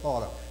ways you haven't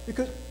thought of.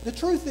 Because the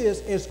truth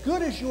is, as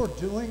good as you're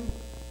doing,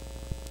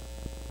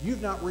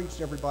 you've not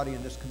reached everybody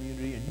in this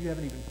community, and you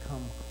haven't even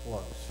come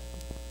close.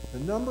 The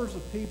numbers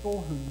of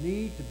people who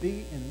need to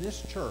be in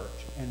this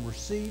church and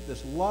receive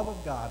this love of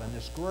God and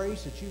this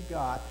grace that you've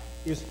got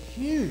is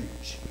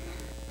huge.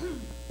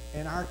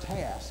 And our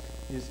task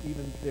is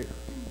even bigger.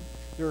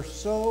 There are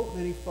so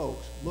many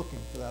folks looking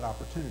for that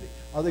opportunity.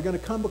 Are they going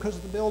to come because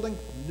of the building?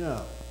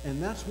 No.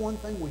 And that's one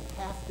thing we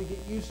have to get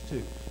used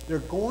to. They're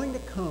going to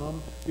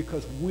come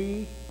because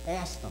we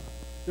ask them.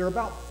 There are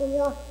about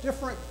 4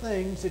 different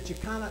things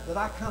that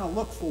I kind of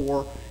look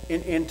for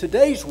in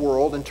today's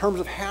world in terms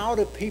of how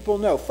do people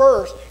know.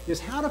 First is,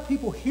 how do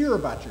people hear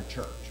about your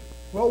church?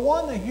 Well,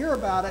 one, they hear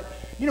about it.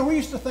 You know, we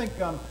used to think,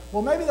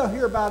 well, maybe they'll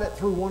hear about it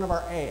through one of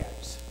our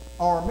ads.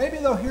 Or maybe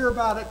they'll hear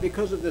about it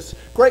because of this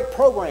great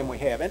program we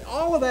have. And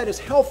all of that is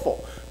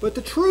helpful. But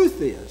the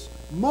truth is,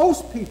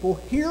 most people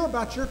hear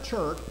about your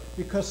church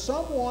because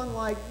someone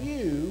like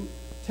you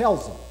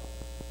tells them.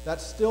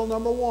 That's still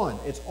number one.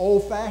 It's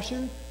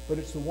old-fashioned, but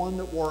it's the one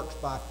that works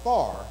by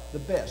far the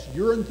best.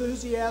 Your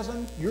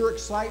enthusiasm, your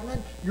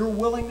excitement, your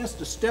willingness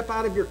to step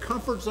out of your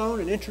comfort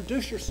zone and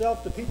introduce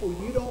yourself to people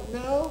you don't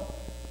know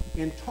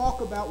and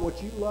talk about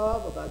what you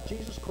love about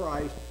Jesus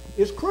Christ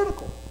is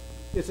critical.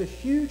 It's a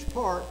huge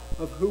part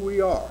of who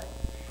we are.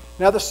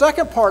 Now, the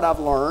second part I've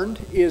learned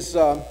is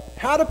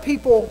how do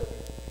people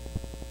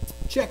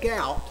check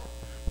out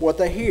what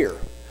they hear?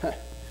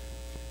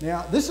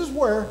 Now, this is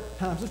where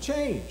times have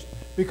changed.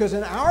 Because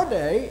in our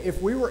day,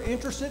 if we were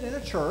interested in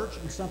a church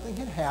and something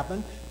had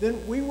happened,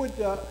 then we would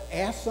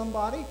ask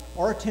somebody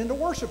or attend a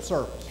worship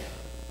service.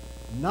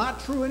 Not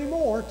true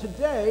anymore.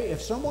 Today,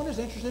 if someone is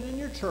interested in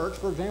your church,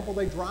 for example,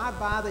 they drive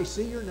by, they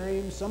see your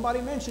name,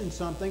 somebody mentions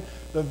something,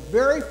 the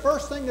very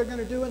first thing they're going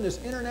to do in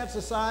this internet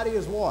society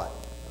is what?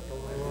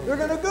 They're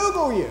going to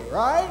Google you,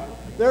 right?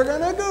 They're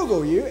going to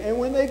Google you, and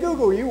when they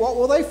Google you, what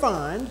will they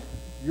find?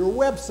 Your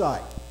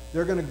website.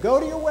 They're going to go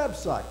to your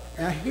website.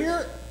 Now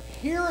here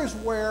is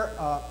where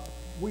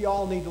we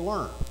all need to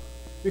learn.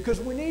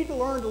 Because we need to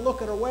learn to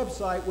look at our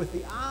website with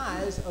the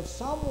eyes of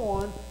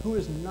someone who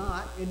is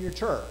not in your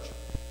church.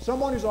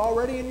 Someone who's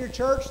already in your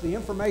church, the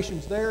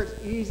information's there,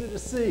 it's easy to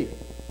see.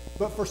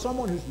 But for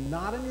someone who's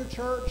not in your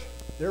church,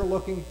 they're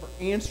looking for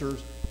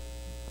answers,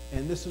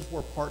 and this is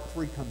where part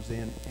 3 comes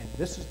in, and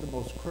this is the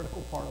most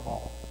critical part of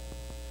all.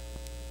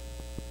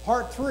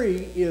 Part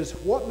 3 is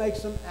what makes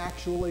them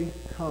actually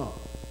come.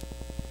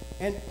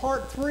 And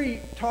part 3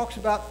 talks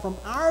about from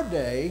our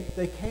day,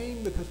 they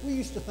came because we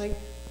used to think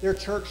they're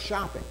church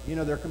shopping. You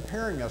know, they're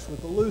comparing us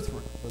with the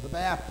Lutheran or the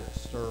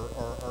Baptist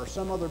or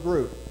some other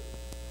group.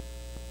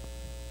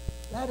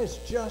 That is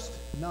just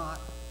not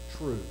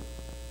true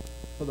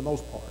for the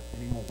most part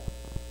anymore.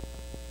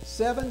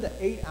 7 to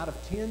 8 out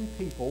of 10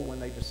 people, when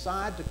they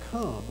decide to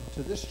come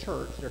to this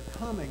church, they're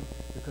coming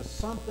because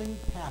something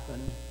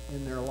happened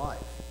in their life.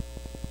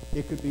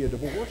 It could be a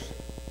divorce.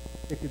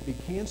 It could be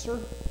cancer.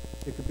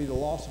 It could be the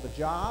loss of a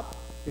job.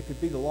 It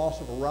could be the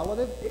loss of a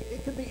relative.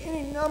 It could be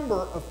any number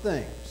of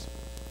things.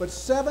 But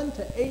 7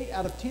 to 8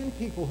 out of 10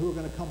 people who are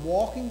going to come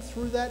walking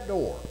through that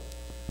door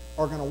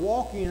are going to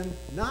walk in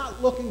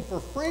not looking for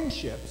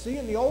friendship. See,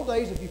 in the old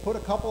days, if you put a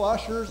couple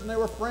ushers and they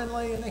were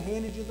friendly and they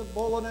handed you the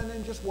bulletin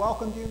and just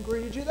welcomed you and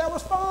greeted you, that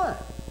was fine.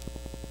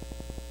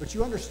 But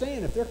you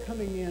understand, if they're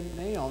coming in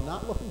now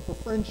not looking for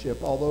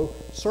friendship, although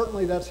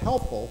certainly that's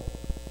helpful,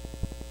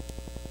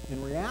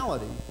 in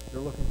reality,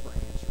 they're looking for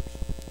answers.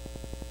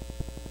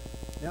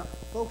 Now,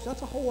 folks,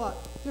 that's a whole lot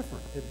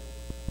different, isn't it?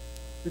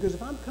 Because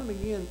if I'm coming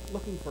in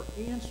looking for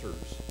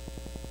answers,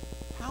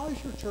 how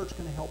is your church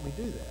going to help me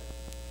do that?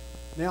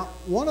 Now,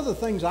 one of the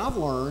things I've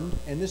learned,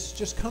 and this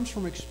just comes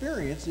from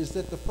experience, is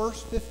that the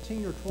first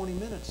 15 or 20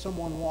 minutes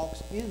someone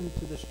walks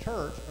into this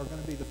church are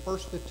going to be the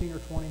first 15 or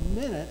 20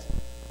 minutes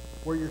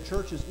where your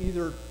church is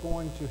either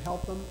going to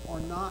help them or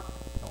not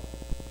help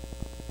them.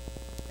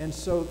 And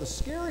so the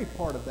scary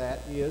part of that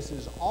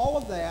is all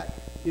of that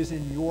is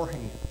in your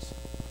hands.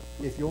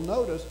 If you'll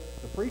notice,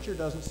 the preacher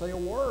doesn't say a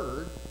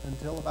word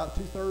until about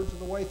 2/3 of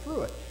the way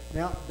through it.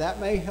 Now,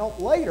 that may help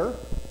later.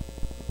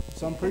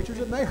 Some preachers,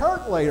 it may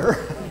hurt later.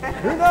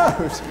 Who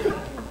knows?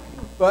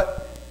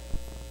 But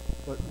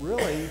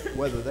really,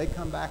 whether they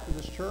come back to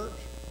this church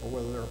or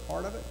whether they're a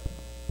part of it,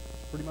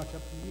 it's pretty much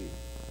up to you.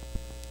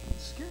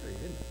 It's scary,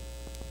 isn't it?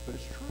 But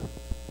it's true.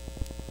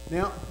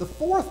 Now, the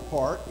fourth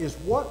part is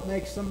what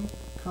makes them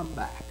come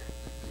back.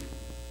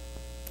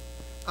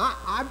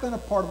 I've been a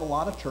part of a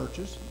lot of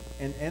churches,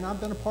 and I've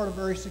been a part of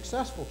very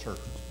successful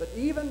churches. But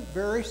even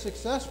very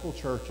successful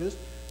churches,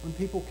 when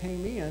people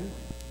came in,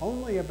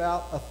 only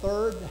about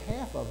 1/3 to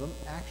half of them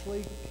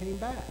actually came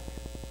back.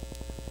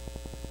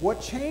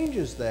 What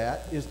changes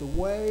that is the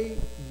way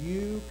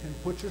you can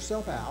put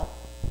yourself out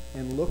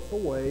and look for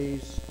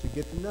ways to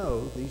get to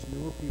know these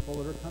newer people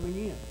that are coming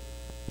in,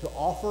 to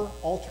offer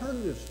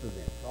alternatives for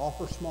them, to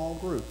offer small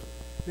groups.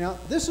 Now,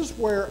 this is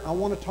where I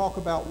want to talk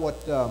about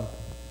what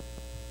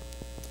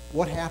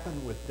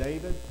happened with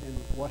David and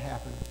what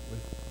happened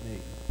with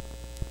me.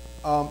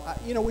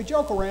 We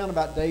joke around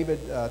about David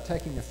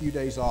taking a few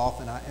days off,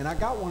 and I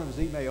got one of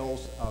his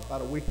emails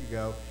about a week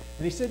ago,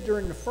 and he said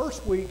during the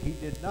first week he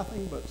did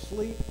nothing but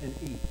sleep and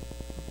eat.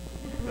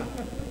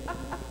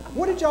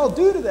 What did y'all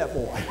do to that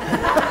boy?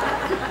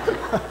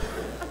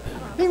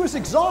 He was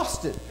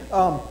exhausted,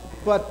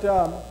 but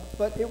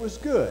it was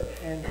good,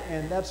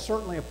 and that's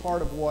certainly a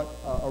part of what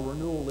a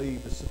renewal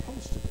leave is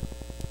supposed to do.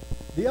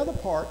 The other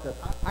part that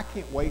I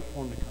can't wait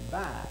for him to come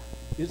back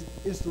is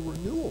the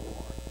renewal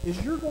part. Is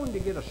you're going to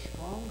get a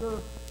stronger,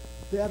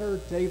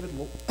 better David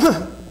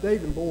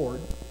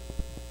Lord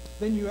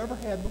than you ever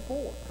had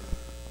before.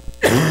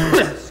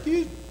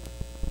 Excuse me.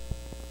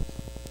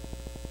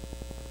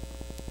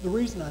 The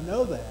reason I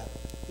know that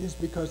is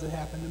because it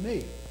happened to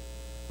me.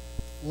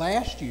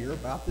 Last year,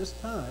 about this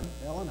time,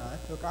 Elle and I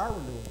took our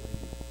renewal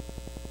leave.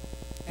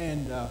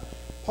 And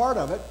part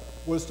of it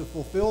was to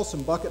fulfill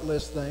some bucket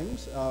list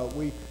things.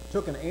 We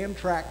took an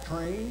Amtrak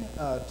train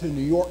to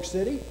New York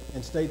City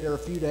and stayed there a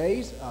few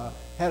days.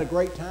 Had a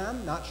great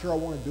time. Not sure I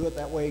want to do it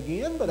that way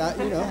again, but I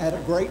had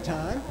a great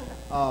time.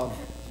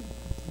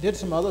 Did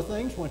some other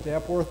things. Went to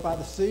Epworth by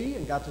the Sea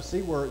and got to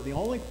see the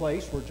only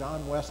place where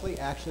John Wesley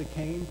actually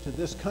came to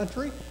this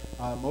country.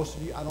 Most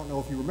of you, I don't know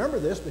if you remember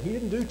this, but he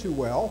didn't do too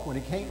well when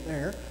he came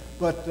there.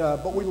 But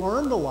we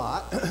learned a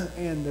lot,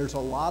 and there's a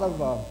lot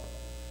of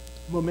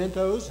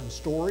mementos and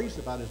stories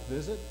about his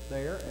visit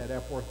there at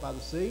Epworth by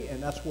the Sea,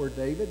 and that's where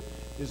David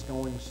is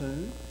going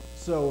soon.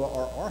 So,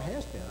 or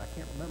has been, I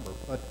can't remember.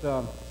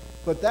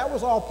 But that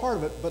was all part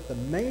of it. But the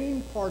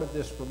main part of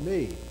this for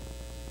me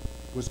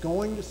was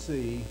going to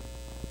see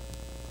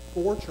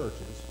 4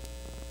 churches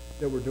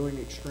that were doing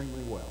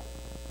extremely well.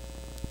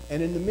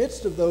 And in the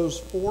midst of those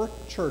 4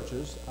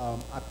 churches,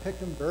 I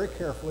picked them very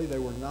carefully. They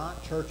were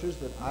not churches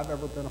that I've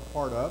ever been a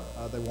part of.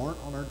 They weren't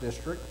on our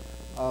district.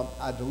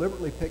 I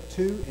deliberately picked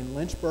 2 in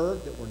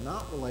Lynchburg that were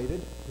not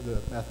related to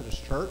the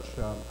Methodist Church.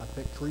 I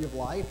picked Tree of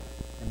Life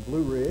and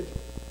Blue Ridge,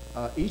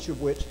 each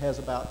of which has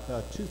about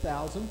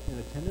 2,000 in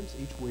attendance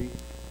each week.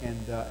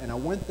 And I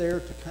went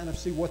there to kind of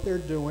see what they're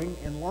doing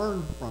and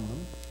learn from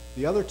them.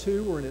 The other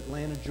 2 were in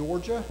Atlanta,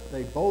 Georgia.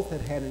 They both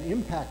had an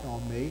impact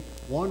on me.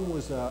 One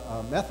was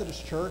a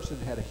Methodist church that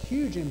had a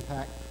huge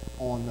impact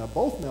on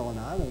both Mel and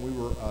I when we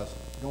were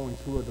going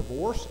through a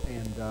divorce,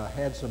 and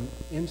had some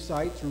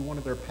insight through one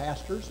of their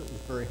pastors that was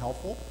very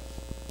helpful.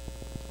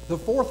 The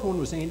 4th one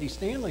was Andy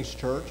Stanley's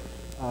church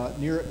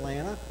near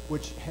Atlanta,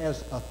 which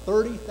has a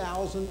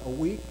 30,000 a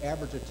week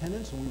average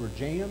attendance, and we were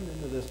jammed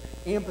into this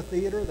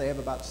amphitheater. They have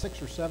about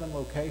 6 or 7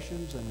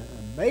 locations, and an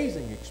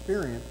amazing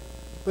experience.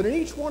 But in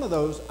each one of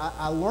those,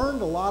 I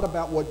learned a lot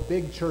about what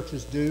big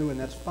churches do, and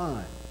that's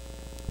fine.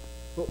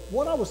 But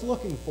what I was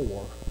looking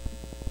for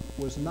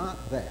was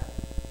not that.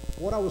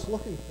 what I was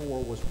looking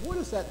for was, what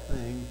is that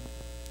thing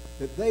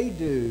that they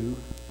do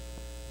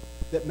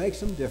that makes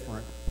them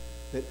different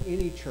that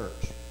any church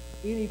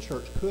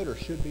could or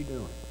should be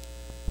doing,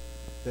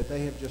 that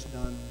they have just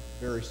done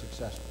very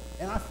successfully?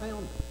 And I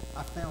found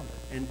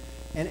it.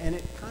 And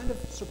it kind of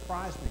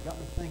surprised me, got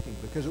me thinking,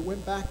 because it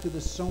went back to the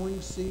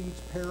sowing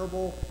seeds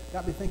parable,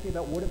 got me thinking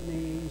about what it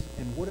means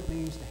and what it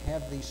means to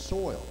have these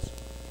soils.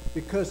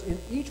 Because in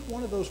each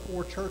one of those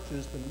 4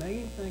 churches, the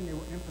main thing they were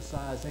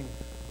emphasizing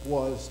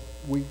was,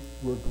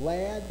 we're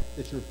glad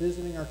that you're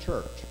visiting our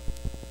church,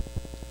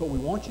 but we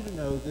want you to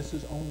know this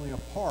is only a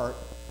part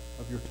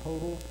of your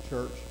total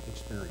church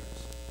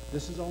experience.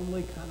 This is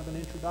only kind of an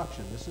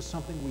introduction. This is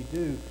something we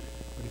do,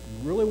 but if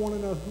you really want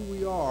to know who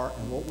we are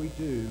and what we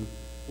do,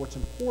 what's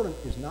important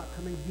is not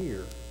coming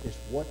here, it's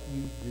what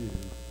you do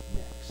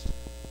next. Did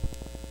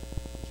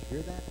you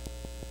hear that?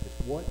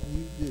 It's what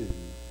you do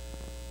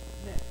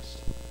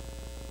next.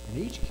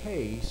 In each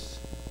case,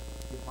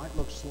 it might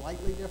look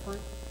slightly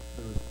different,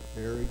 but it was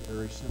very,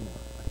 very similar.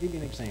 I'll give you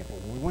an example.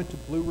 When we went to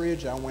Blue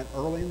Ridge, I went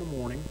early in the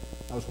morning.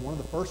 I was one of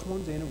the first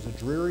ones in. It was a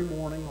dreary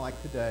morning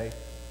like today.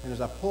 And as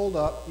I pulled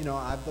up,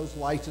 I have those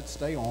lights that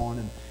stay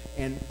on,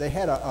 and they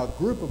had a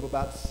group of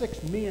about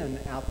 6 men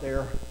out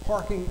there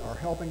parking or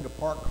helping to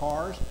park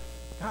cars.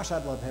 Gosh,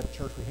 I'd love to have a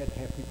church we had to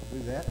have people do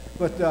that.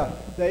 But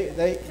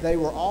they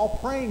were all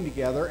praying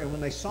together, and when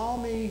they saw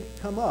me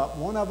come up,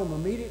 one of them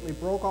immediately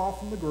broke off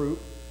from the group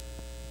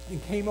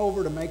and came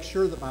over to make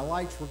sure that my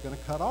lights were going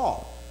to cut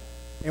off.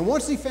 And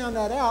once he found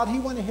that out, he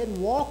went ahead and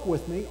walked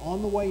with me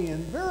on the way in,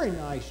 very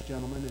nice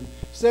gentleman, and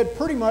said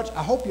pretty much,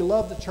 I hope you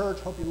love the church,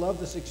 hope you love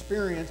this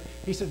experience.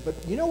 He said, but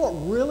you know what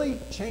really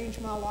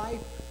changed my life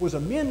was a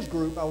men's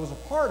group I was a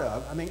part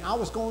of. I mean, I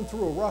was going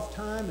through a rough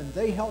time, and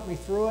they helped me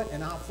through it,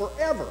 and I'll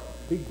forever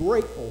be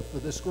grateful for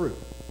this group.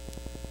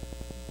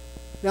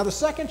 Now, the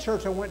second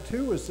church I went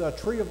to was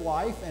Tree of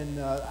Life, and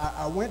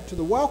I went to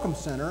the Welcome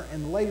Center,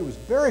 and the lady was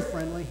very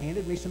friendly,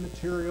 handed me some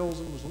materials,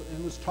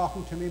 and was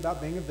talking to me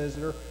about being a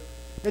visitor.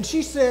 And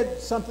she said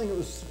something that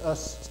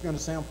was going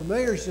to sound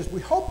familiar. She says, we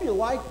hope you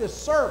like this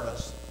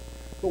service,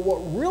 but what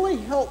really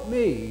helped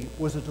me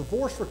was a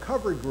divorce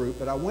recovery group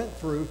that I went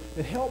through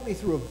that helped me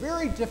through a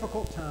very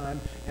difficult time,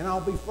 and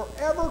I'll be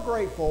forever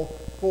grateful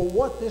for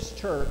what this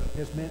church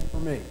has meant for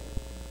me.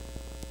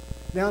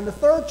 Now, in the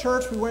third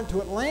church, we went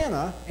to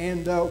Atlanta,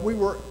 and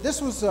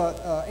this was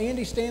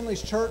Andy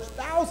Stanley's church,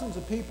 thousands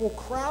of people,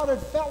 crowded,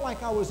 felt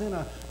like I was in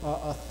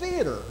a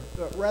theater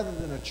rather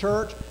than a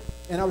church,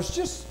 and I was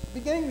just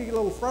beginning to get a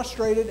little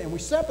frustrated, and we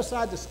sat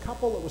beside this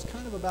couple that was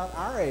kind of about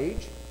our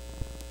age,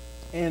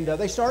 and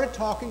they started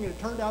talking, and it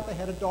turned out they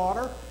had a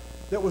daughter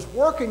that was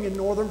working in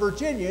Northern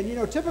Virginia.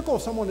 And typical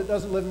of someone that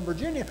doesn't live in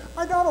Virginia,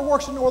 our daughter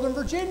works in Northern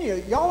Virginia.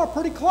 Y'all are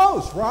pretty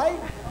close, right?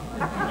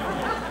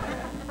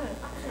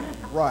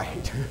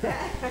 Right.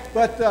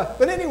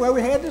 But anyway,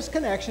 we had this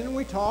connection, and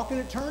we talked, and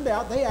it turned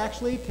out they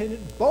actually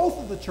attended both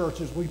of the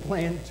churches we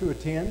planned to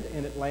attend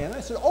in Atlanta. I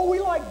said, oh, we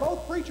like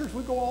both preachers.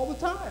 We go all the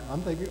time.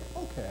 I'm thinking,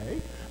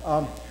 okay.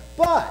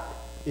 But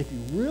if you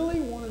really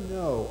want to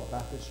know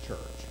about this church,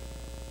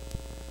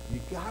 you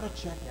got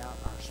to check out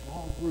our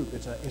small group.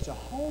 It's a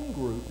home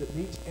group that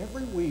meets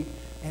every week,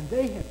 and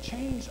they have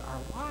changed our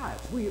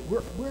lives.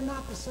 We're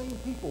not the same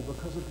people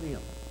because of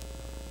them.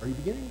 Are you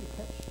beginning to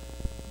catch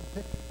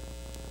the picture?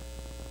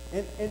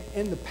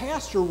 And the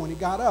pastor, when he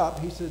got up,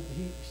 he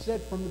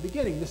said from the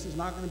beginning, this is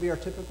not going to be our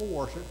typical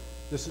worship.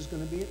 This is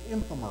going to be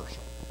an infomercial.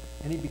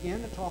 And he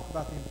began to talk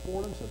about the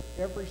importance of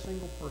every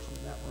single person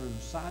in that room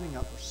signing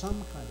up for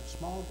some kind of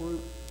small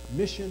group,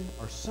 mission,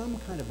 or some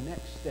kind of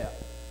next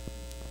step.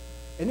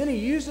 And then he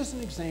used as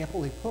an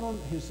example, he put on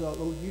his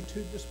little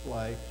YouTube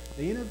display,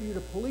 they interviewed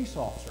a police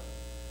officer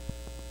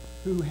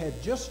who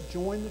had just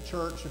joined the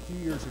church a few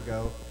years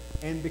ago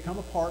and become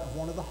a part of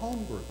one of the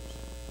home groups.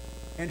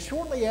 And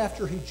shortly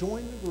after he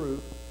joined the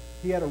group,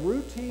 he had a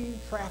routine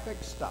traffic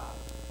stop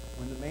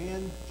when the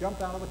man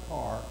jumped out of the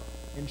car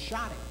and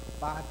shot him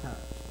 5 times.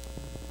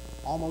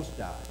 Almost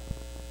died.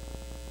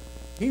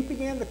 He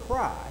began to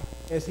cry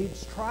as he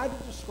tried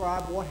to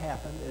describe what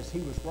happened as he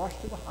was rushed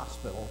to the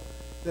hospital,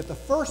 that the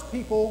first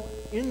people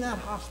in that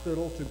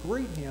hospital to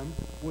greet him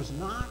was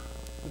not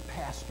the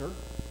pastor,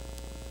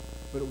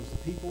 but it was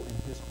the people in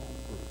his home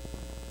group.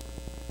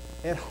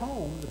 At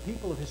home, the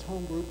people of his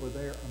home group were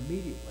there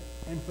immediately.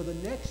 And for the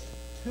next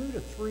 2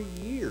 to 3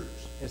 years,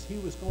 as he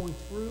was going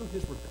through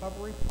his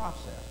recovery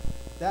process,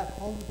 that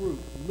home group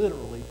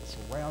literally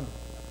surrounded him.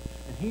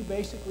 And he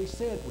basically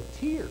said with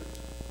tears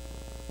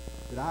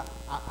that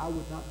I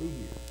would not be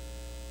here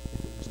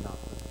if it was not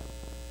for them.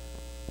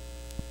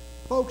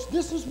 Folks,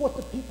 this is what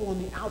the people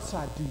on the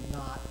outside do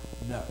not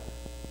know.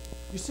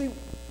 You see,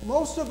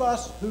 most of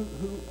us who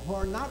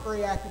are not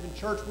very active in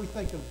church, we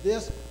think of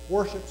this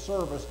worship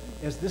service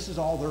as this is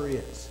all there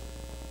is.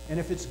 And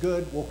if it's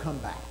good, we'll come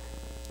back.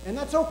 And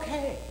that's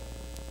okay.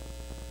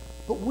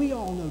 But we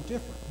all know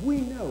different. We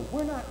know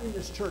we're not in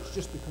this church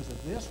just because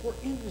of this. We're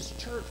in this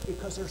church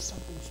because there's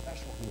something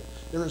special here.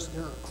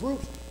 There are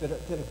groups that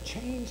have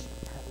changed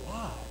our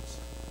lives.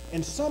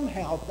 And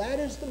somehow that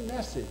is the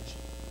message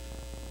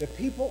that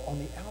people on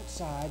the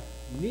outside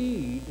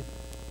need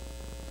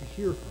to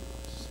hear from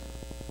us.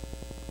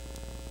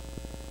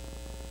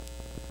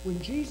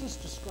 When Jesus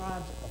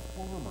describes a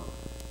farmer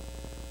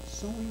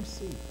sowing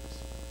seeds,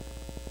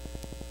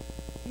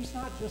 he's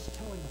not just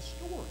telling a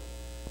story.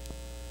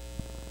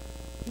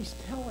 He's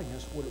telling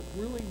us what it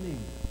really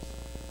means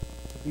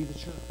to be the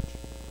church.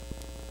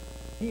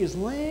 He is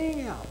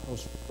laying out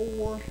those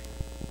 4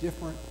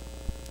 different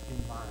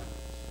environments.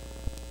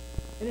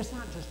 And it's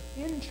not just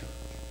in church.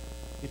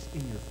 It's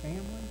in your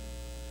family.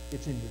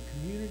 It's in your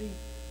community.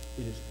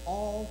 It is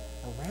all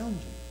around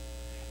you.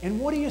 And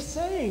what he is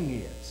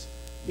saying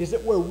is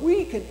that where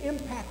we can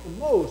impact the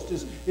most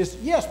is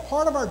yes,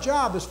 part of our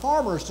job as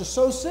farmers to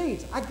sow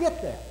seeds. I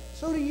get that.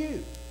 So do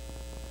you.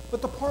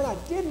 But the part I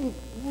didn't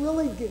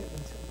really get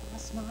until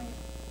last night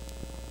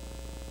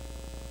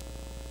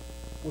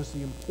was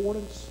the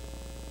importance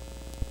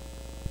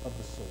of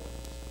the soils.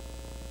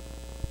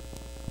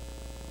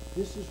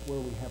 This is where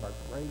we have our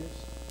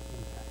greatest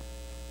impact.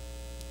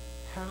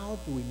 How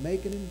do we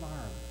make an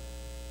environment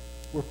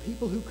where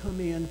people who come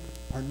in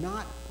are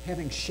not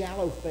having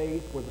shallow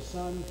faith where the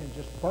sun can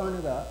just burn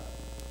it up,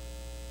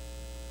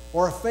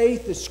 or a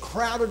faith that's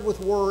crowded with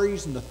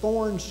worries and the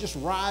thorns just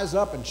rise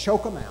up and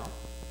choke them out,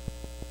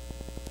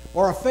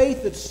 or a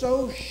faith that's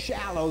so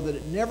shallow that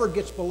it never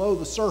gets below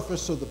the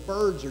surface so the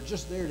birds are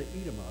just there to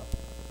eat them up?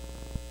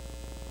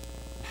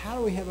 How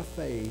do we have a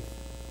faith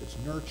that's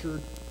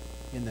nurtured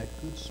in that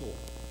good soil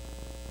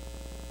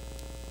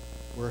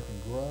where it can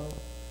grow,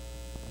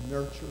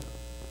 nurture,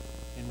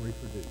 and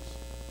reproduce?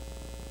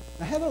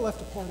 Now, Heather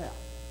left a part out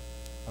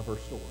of her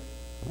story,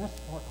 and that's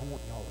the part I want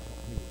y'all to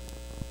help me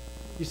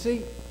with. You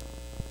see,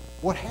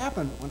 what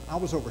happened when I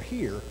was over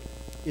here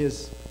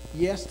is,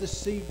 yes, this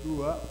seed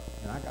grew up,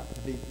 and I got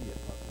to be it,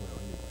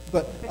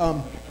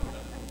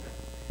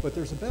 but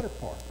there's a better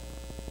part.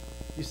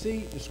 You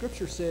see, the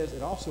scripture says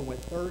it also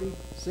went 30,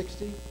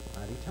 60,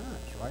 90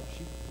 times, right?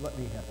 She let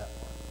me have that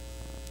part.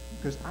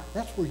 Because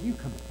that's where you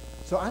come in.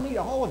 So I need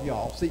all of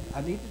y'all. See,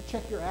 I need to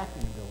check your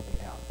acting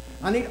ability out.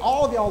 I need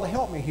all of y'all to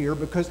help me here,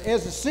 because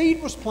as the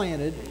seed was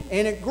planted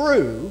and it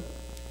grew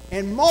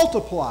and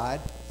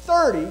multiplied,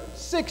 30,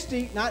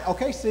 60, 90,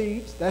 okay,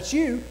 seeds, that's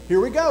you.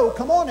 Here we go.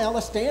 Come on now,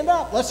 let's stand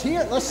up. Let's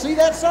hear it. Let's see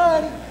that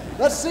sun.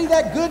 Let's see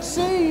that good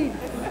seed.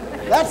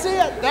 That's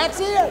it. That's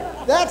it.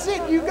 That's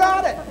it. You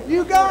got it.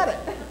 You got it.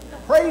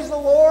 Praise the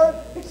Lord.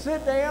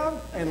 Sit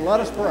down and let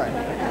us pray.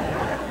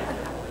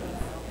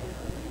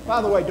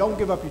 By the way, don't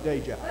give up your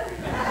day job.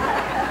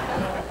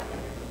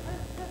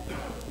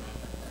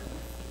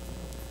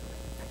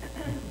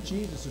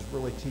 Jesus is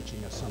really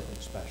teaching us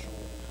something special.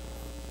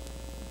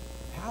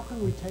 How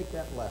can we take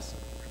that lesson,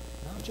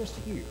 not just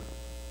here,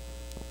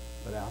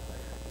 but out there?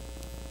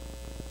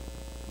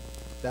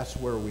 That's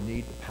where we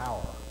need the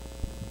power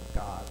of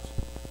God's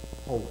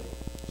Holy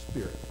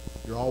Spirit.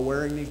 You're all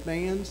wearing these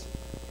bands.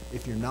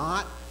 If you're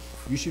not,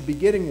 you should be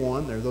getting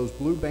one. They're those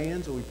blue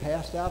bands that we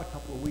passed out a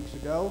couple of weeks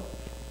ago.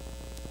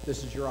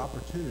 This is your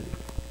opportunity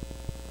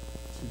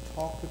to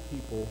talk to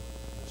people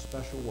in a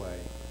special way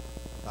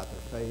about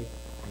their faith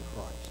in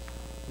Christ.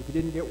 If you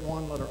didn't get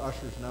one, let our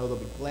ushers know. They'll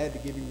be glad to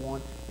give you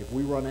one. If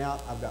we run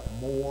out, I've got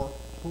more,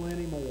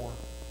 plenty more.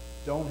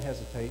 Don't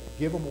hesitate.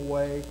 Give them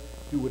away.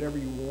 Do whatever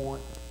you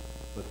want.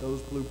 But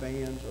those blue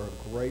bands are a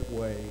great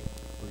way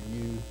for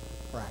you to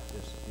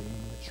practice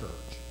being the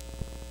church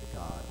that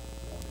God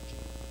wanted you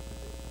to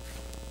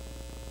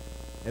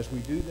be. As we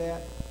do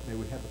that, may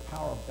we have the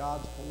power of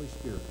God's Holy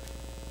Spirit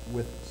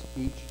with us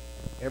each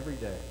and every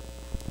day,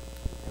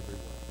 every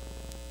way.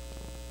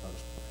 Let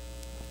us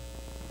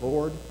pray.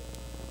 Lord,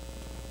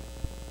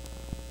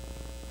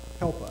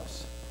 help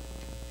us.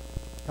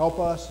 Help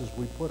us as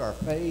we put our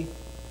faith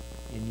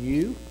in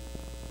you.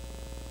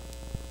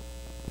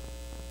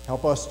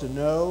 Help us to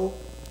know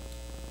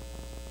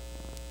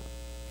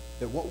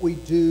that what we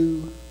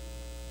do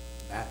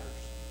matters.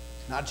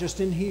 Not just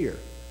in here,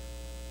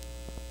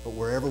 but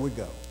wherever we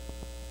go.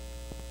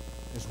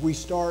 As we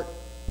start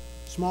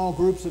small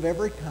groups of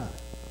every kind,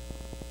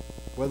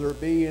 whether it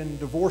be in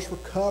divorce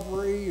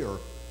recovery or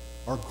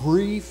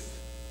grief,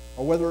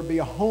 or whether it be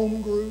a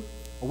home group,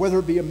 or whether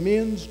it be a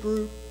men's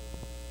group,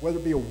 whether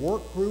it be a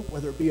work group,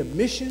 whether it be a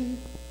mission,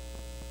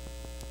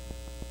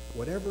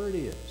 whatever it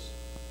is,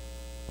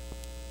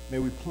 may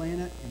we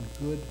plant it in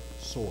good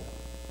soil.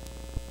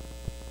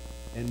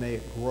 And may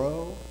it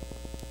grow,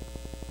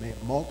 may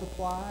it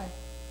multiply,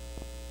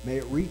 may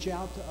it reach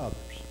out to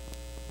others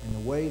in the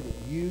way that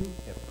you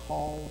have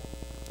called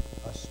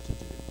us to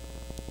do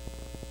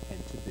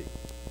and to be.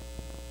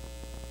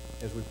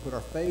 As we put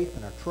our faith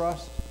and our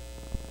trust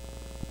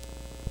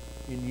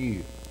in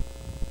you,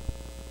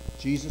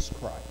 Jesus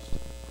Christ,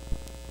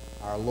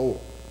 our Lord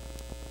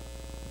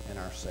and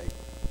our Savior.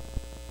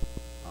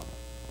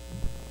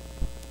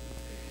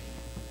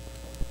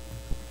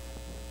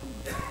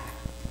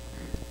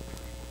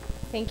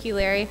 Thank you,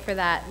 Larry, for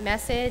that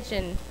message.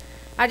 And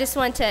I just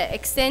want to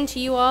extend to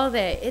you all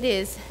that it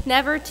is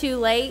never too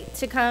late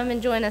to come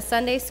and join a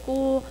Sunday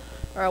school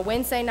or a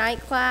Wednesday night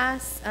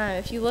class.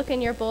 If you look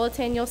in your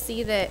bulletin, you'll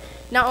see that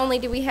not only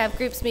do we have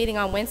groups meeting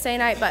on Wednesday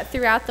night, but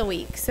throughout the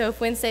week. So if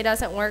Wednesday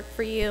doesn't work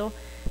for you,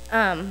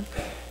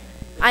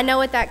 I know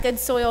what that good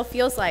soil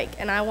feels like,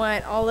 and I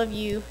want all of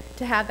you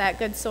to have that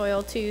good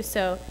soil too.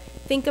 So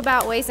think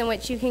about ways in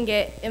which you can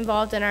get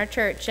involved in our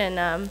church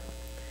and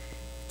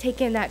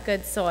take in that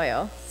good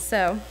soil.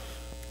 So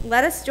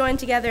let us join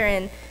together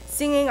in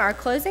singing our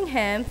closing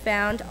hymn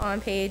found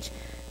on page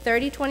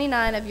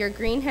 3029 of your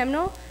green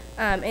hymnal,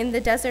 In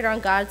the Desert on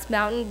God's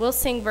Mountain. We'll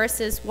sing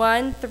verses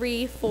 1,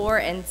 3, 4,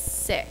 and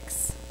 6.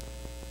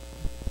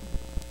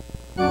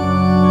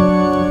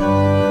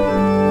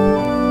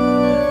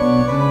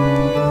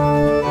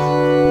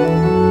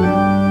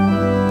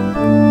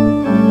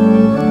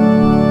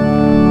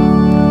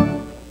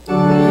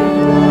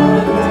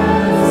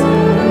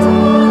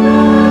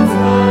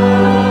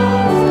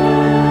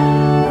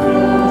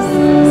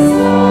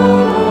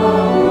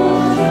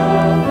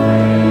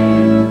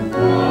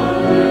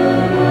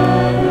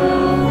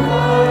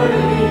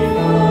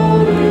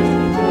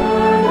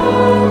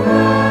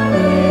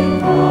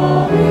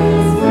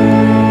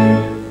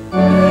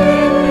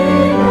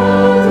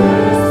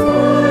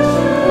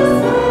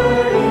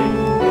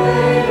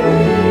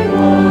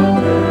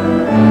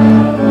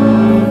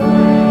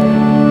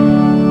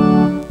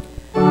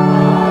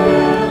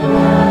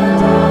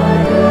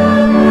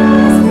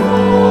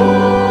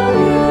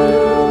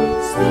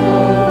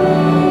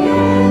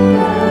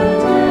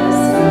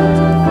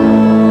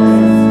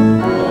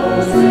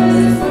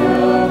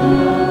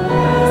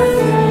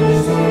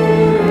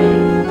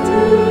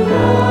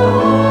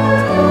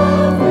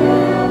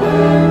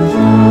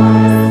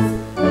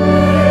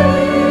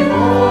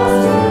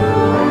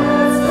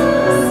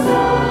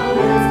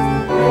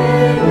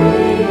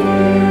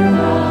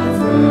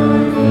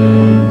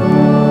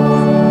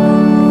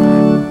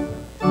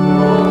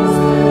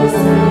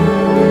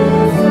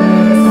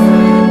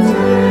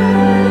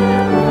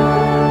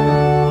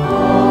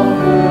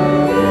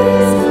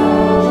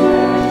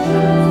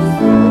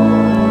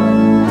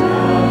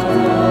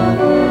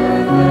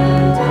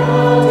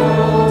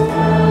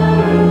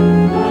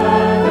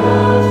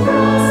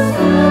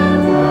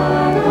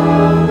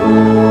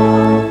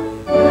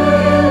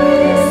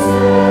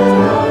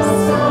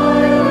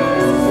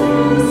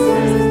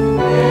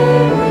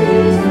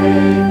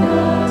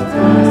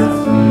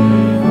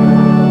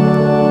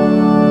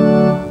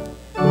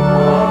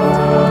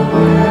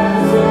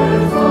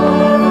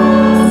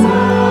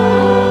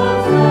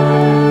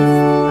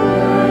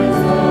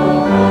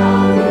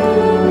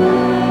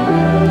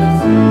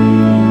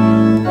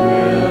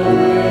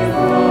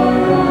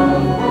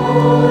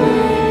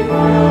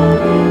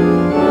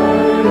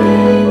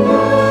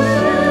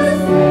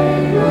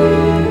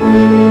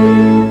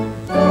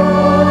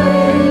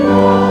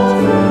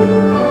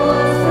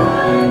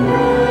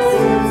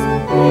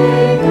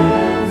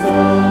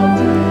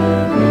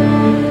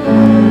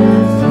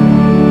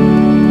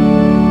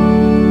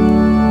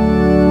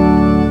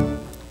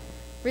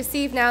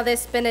 Receive now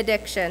this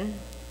benediction.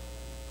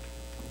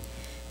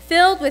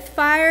 Filled with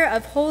fire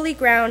of holy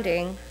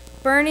grounding,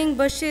 burning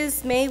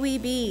bushes may we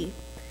be,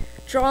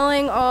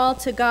 drawing all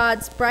to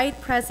God's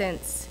bright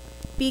presence,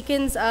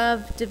 beacons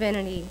of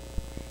divinity.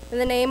 In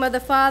the name of the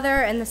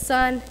Father, and the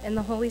Son, and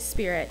the Holy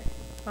Spirit.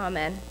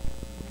 Amen.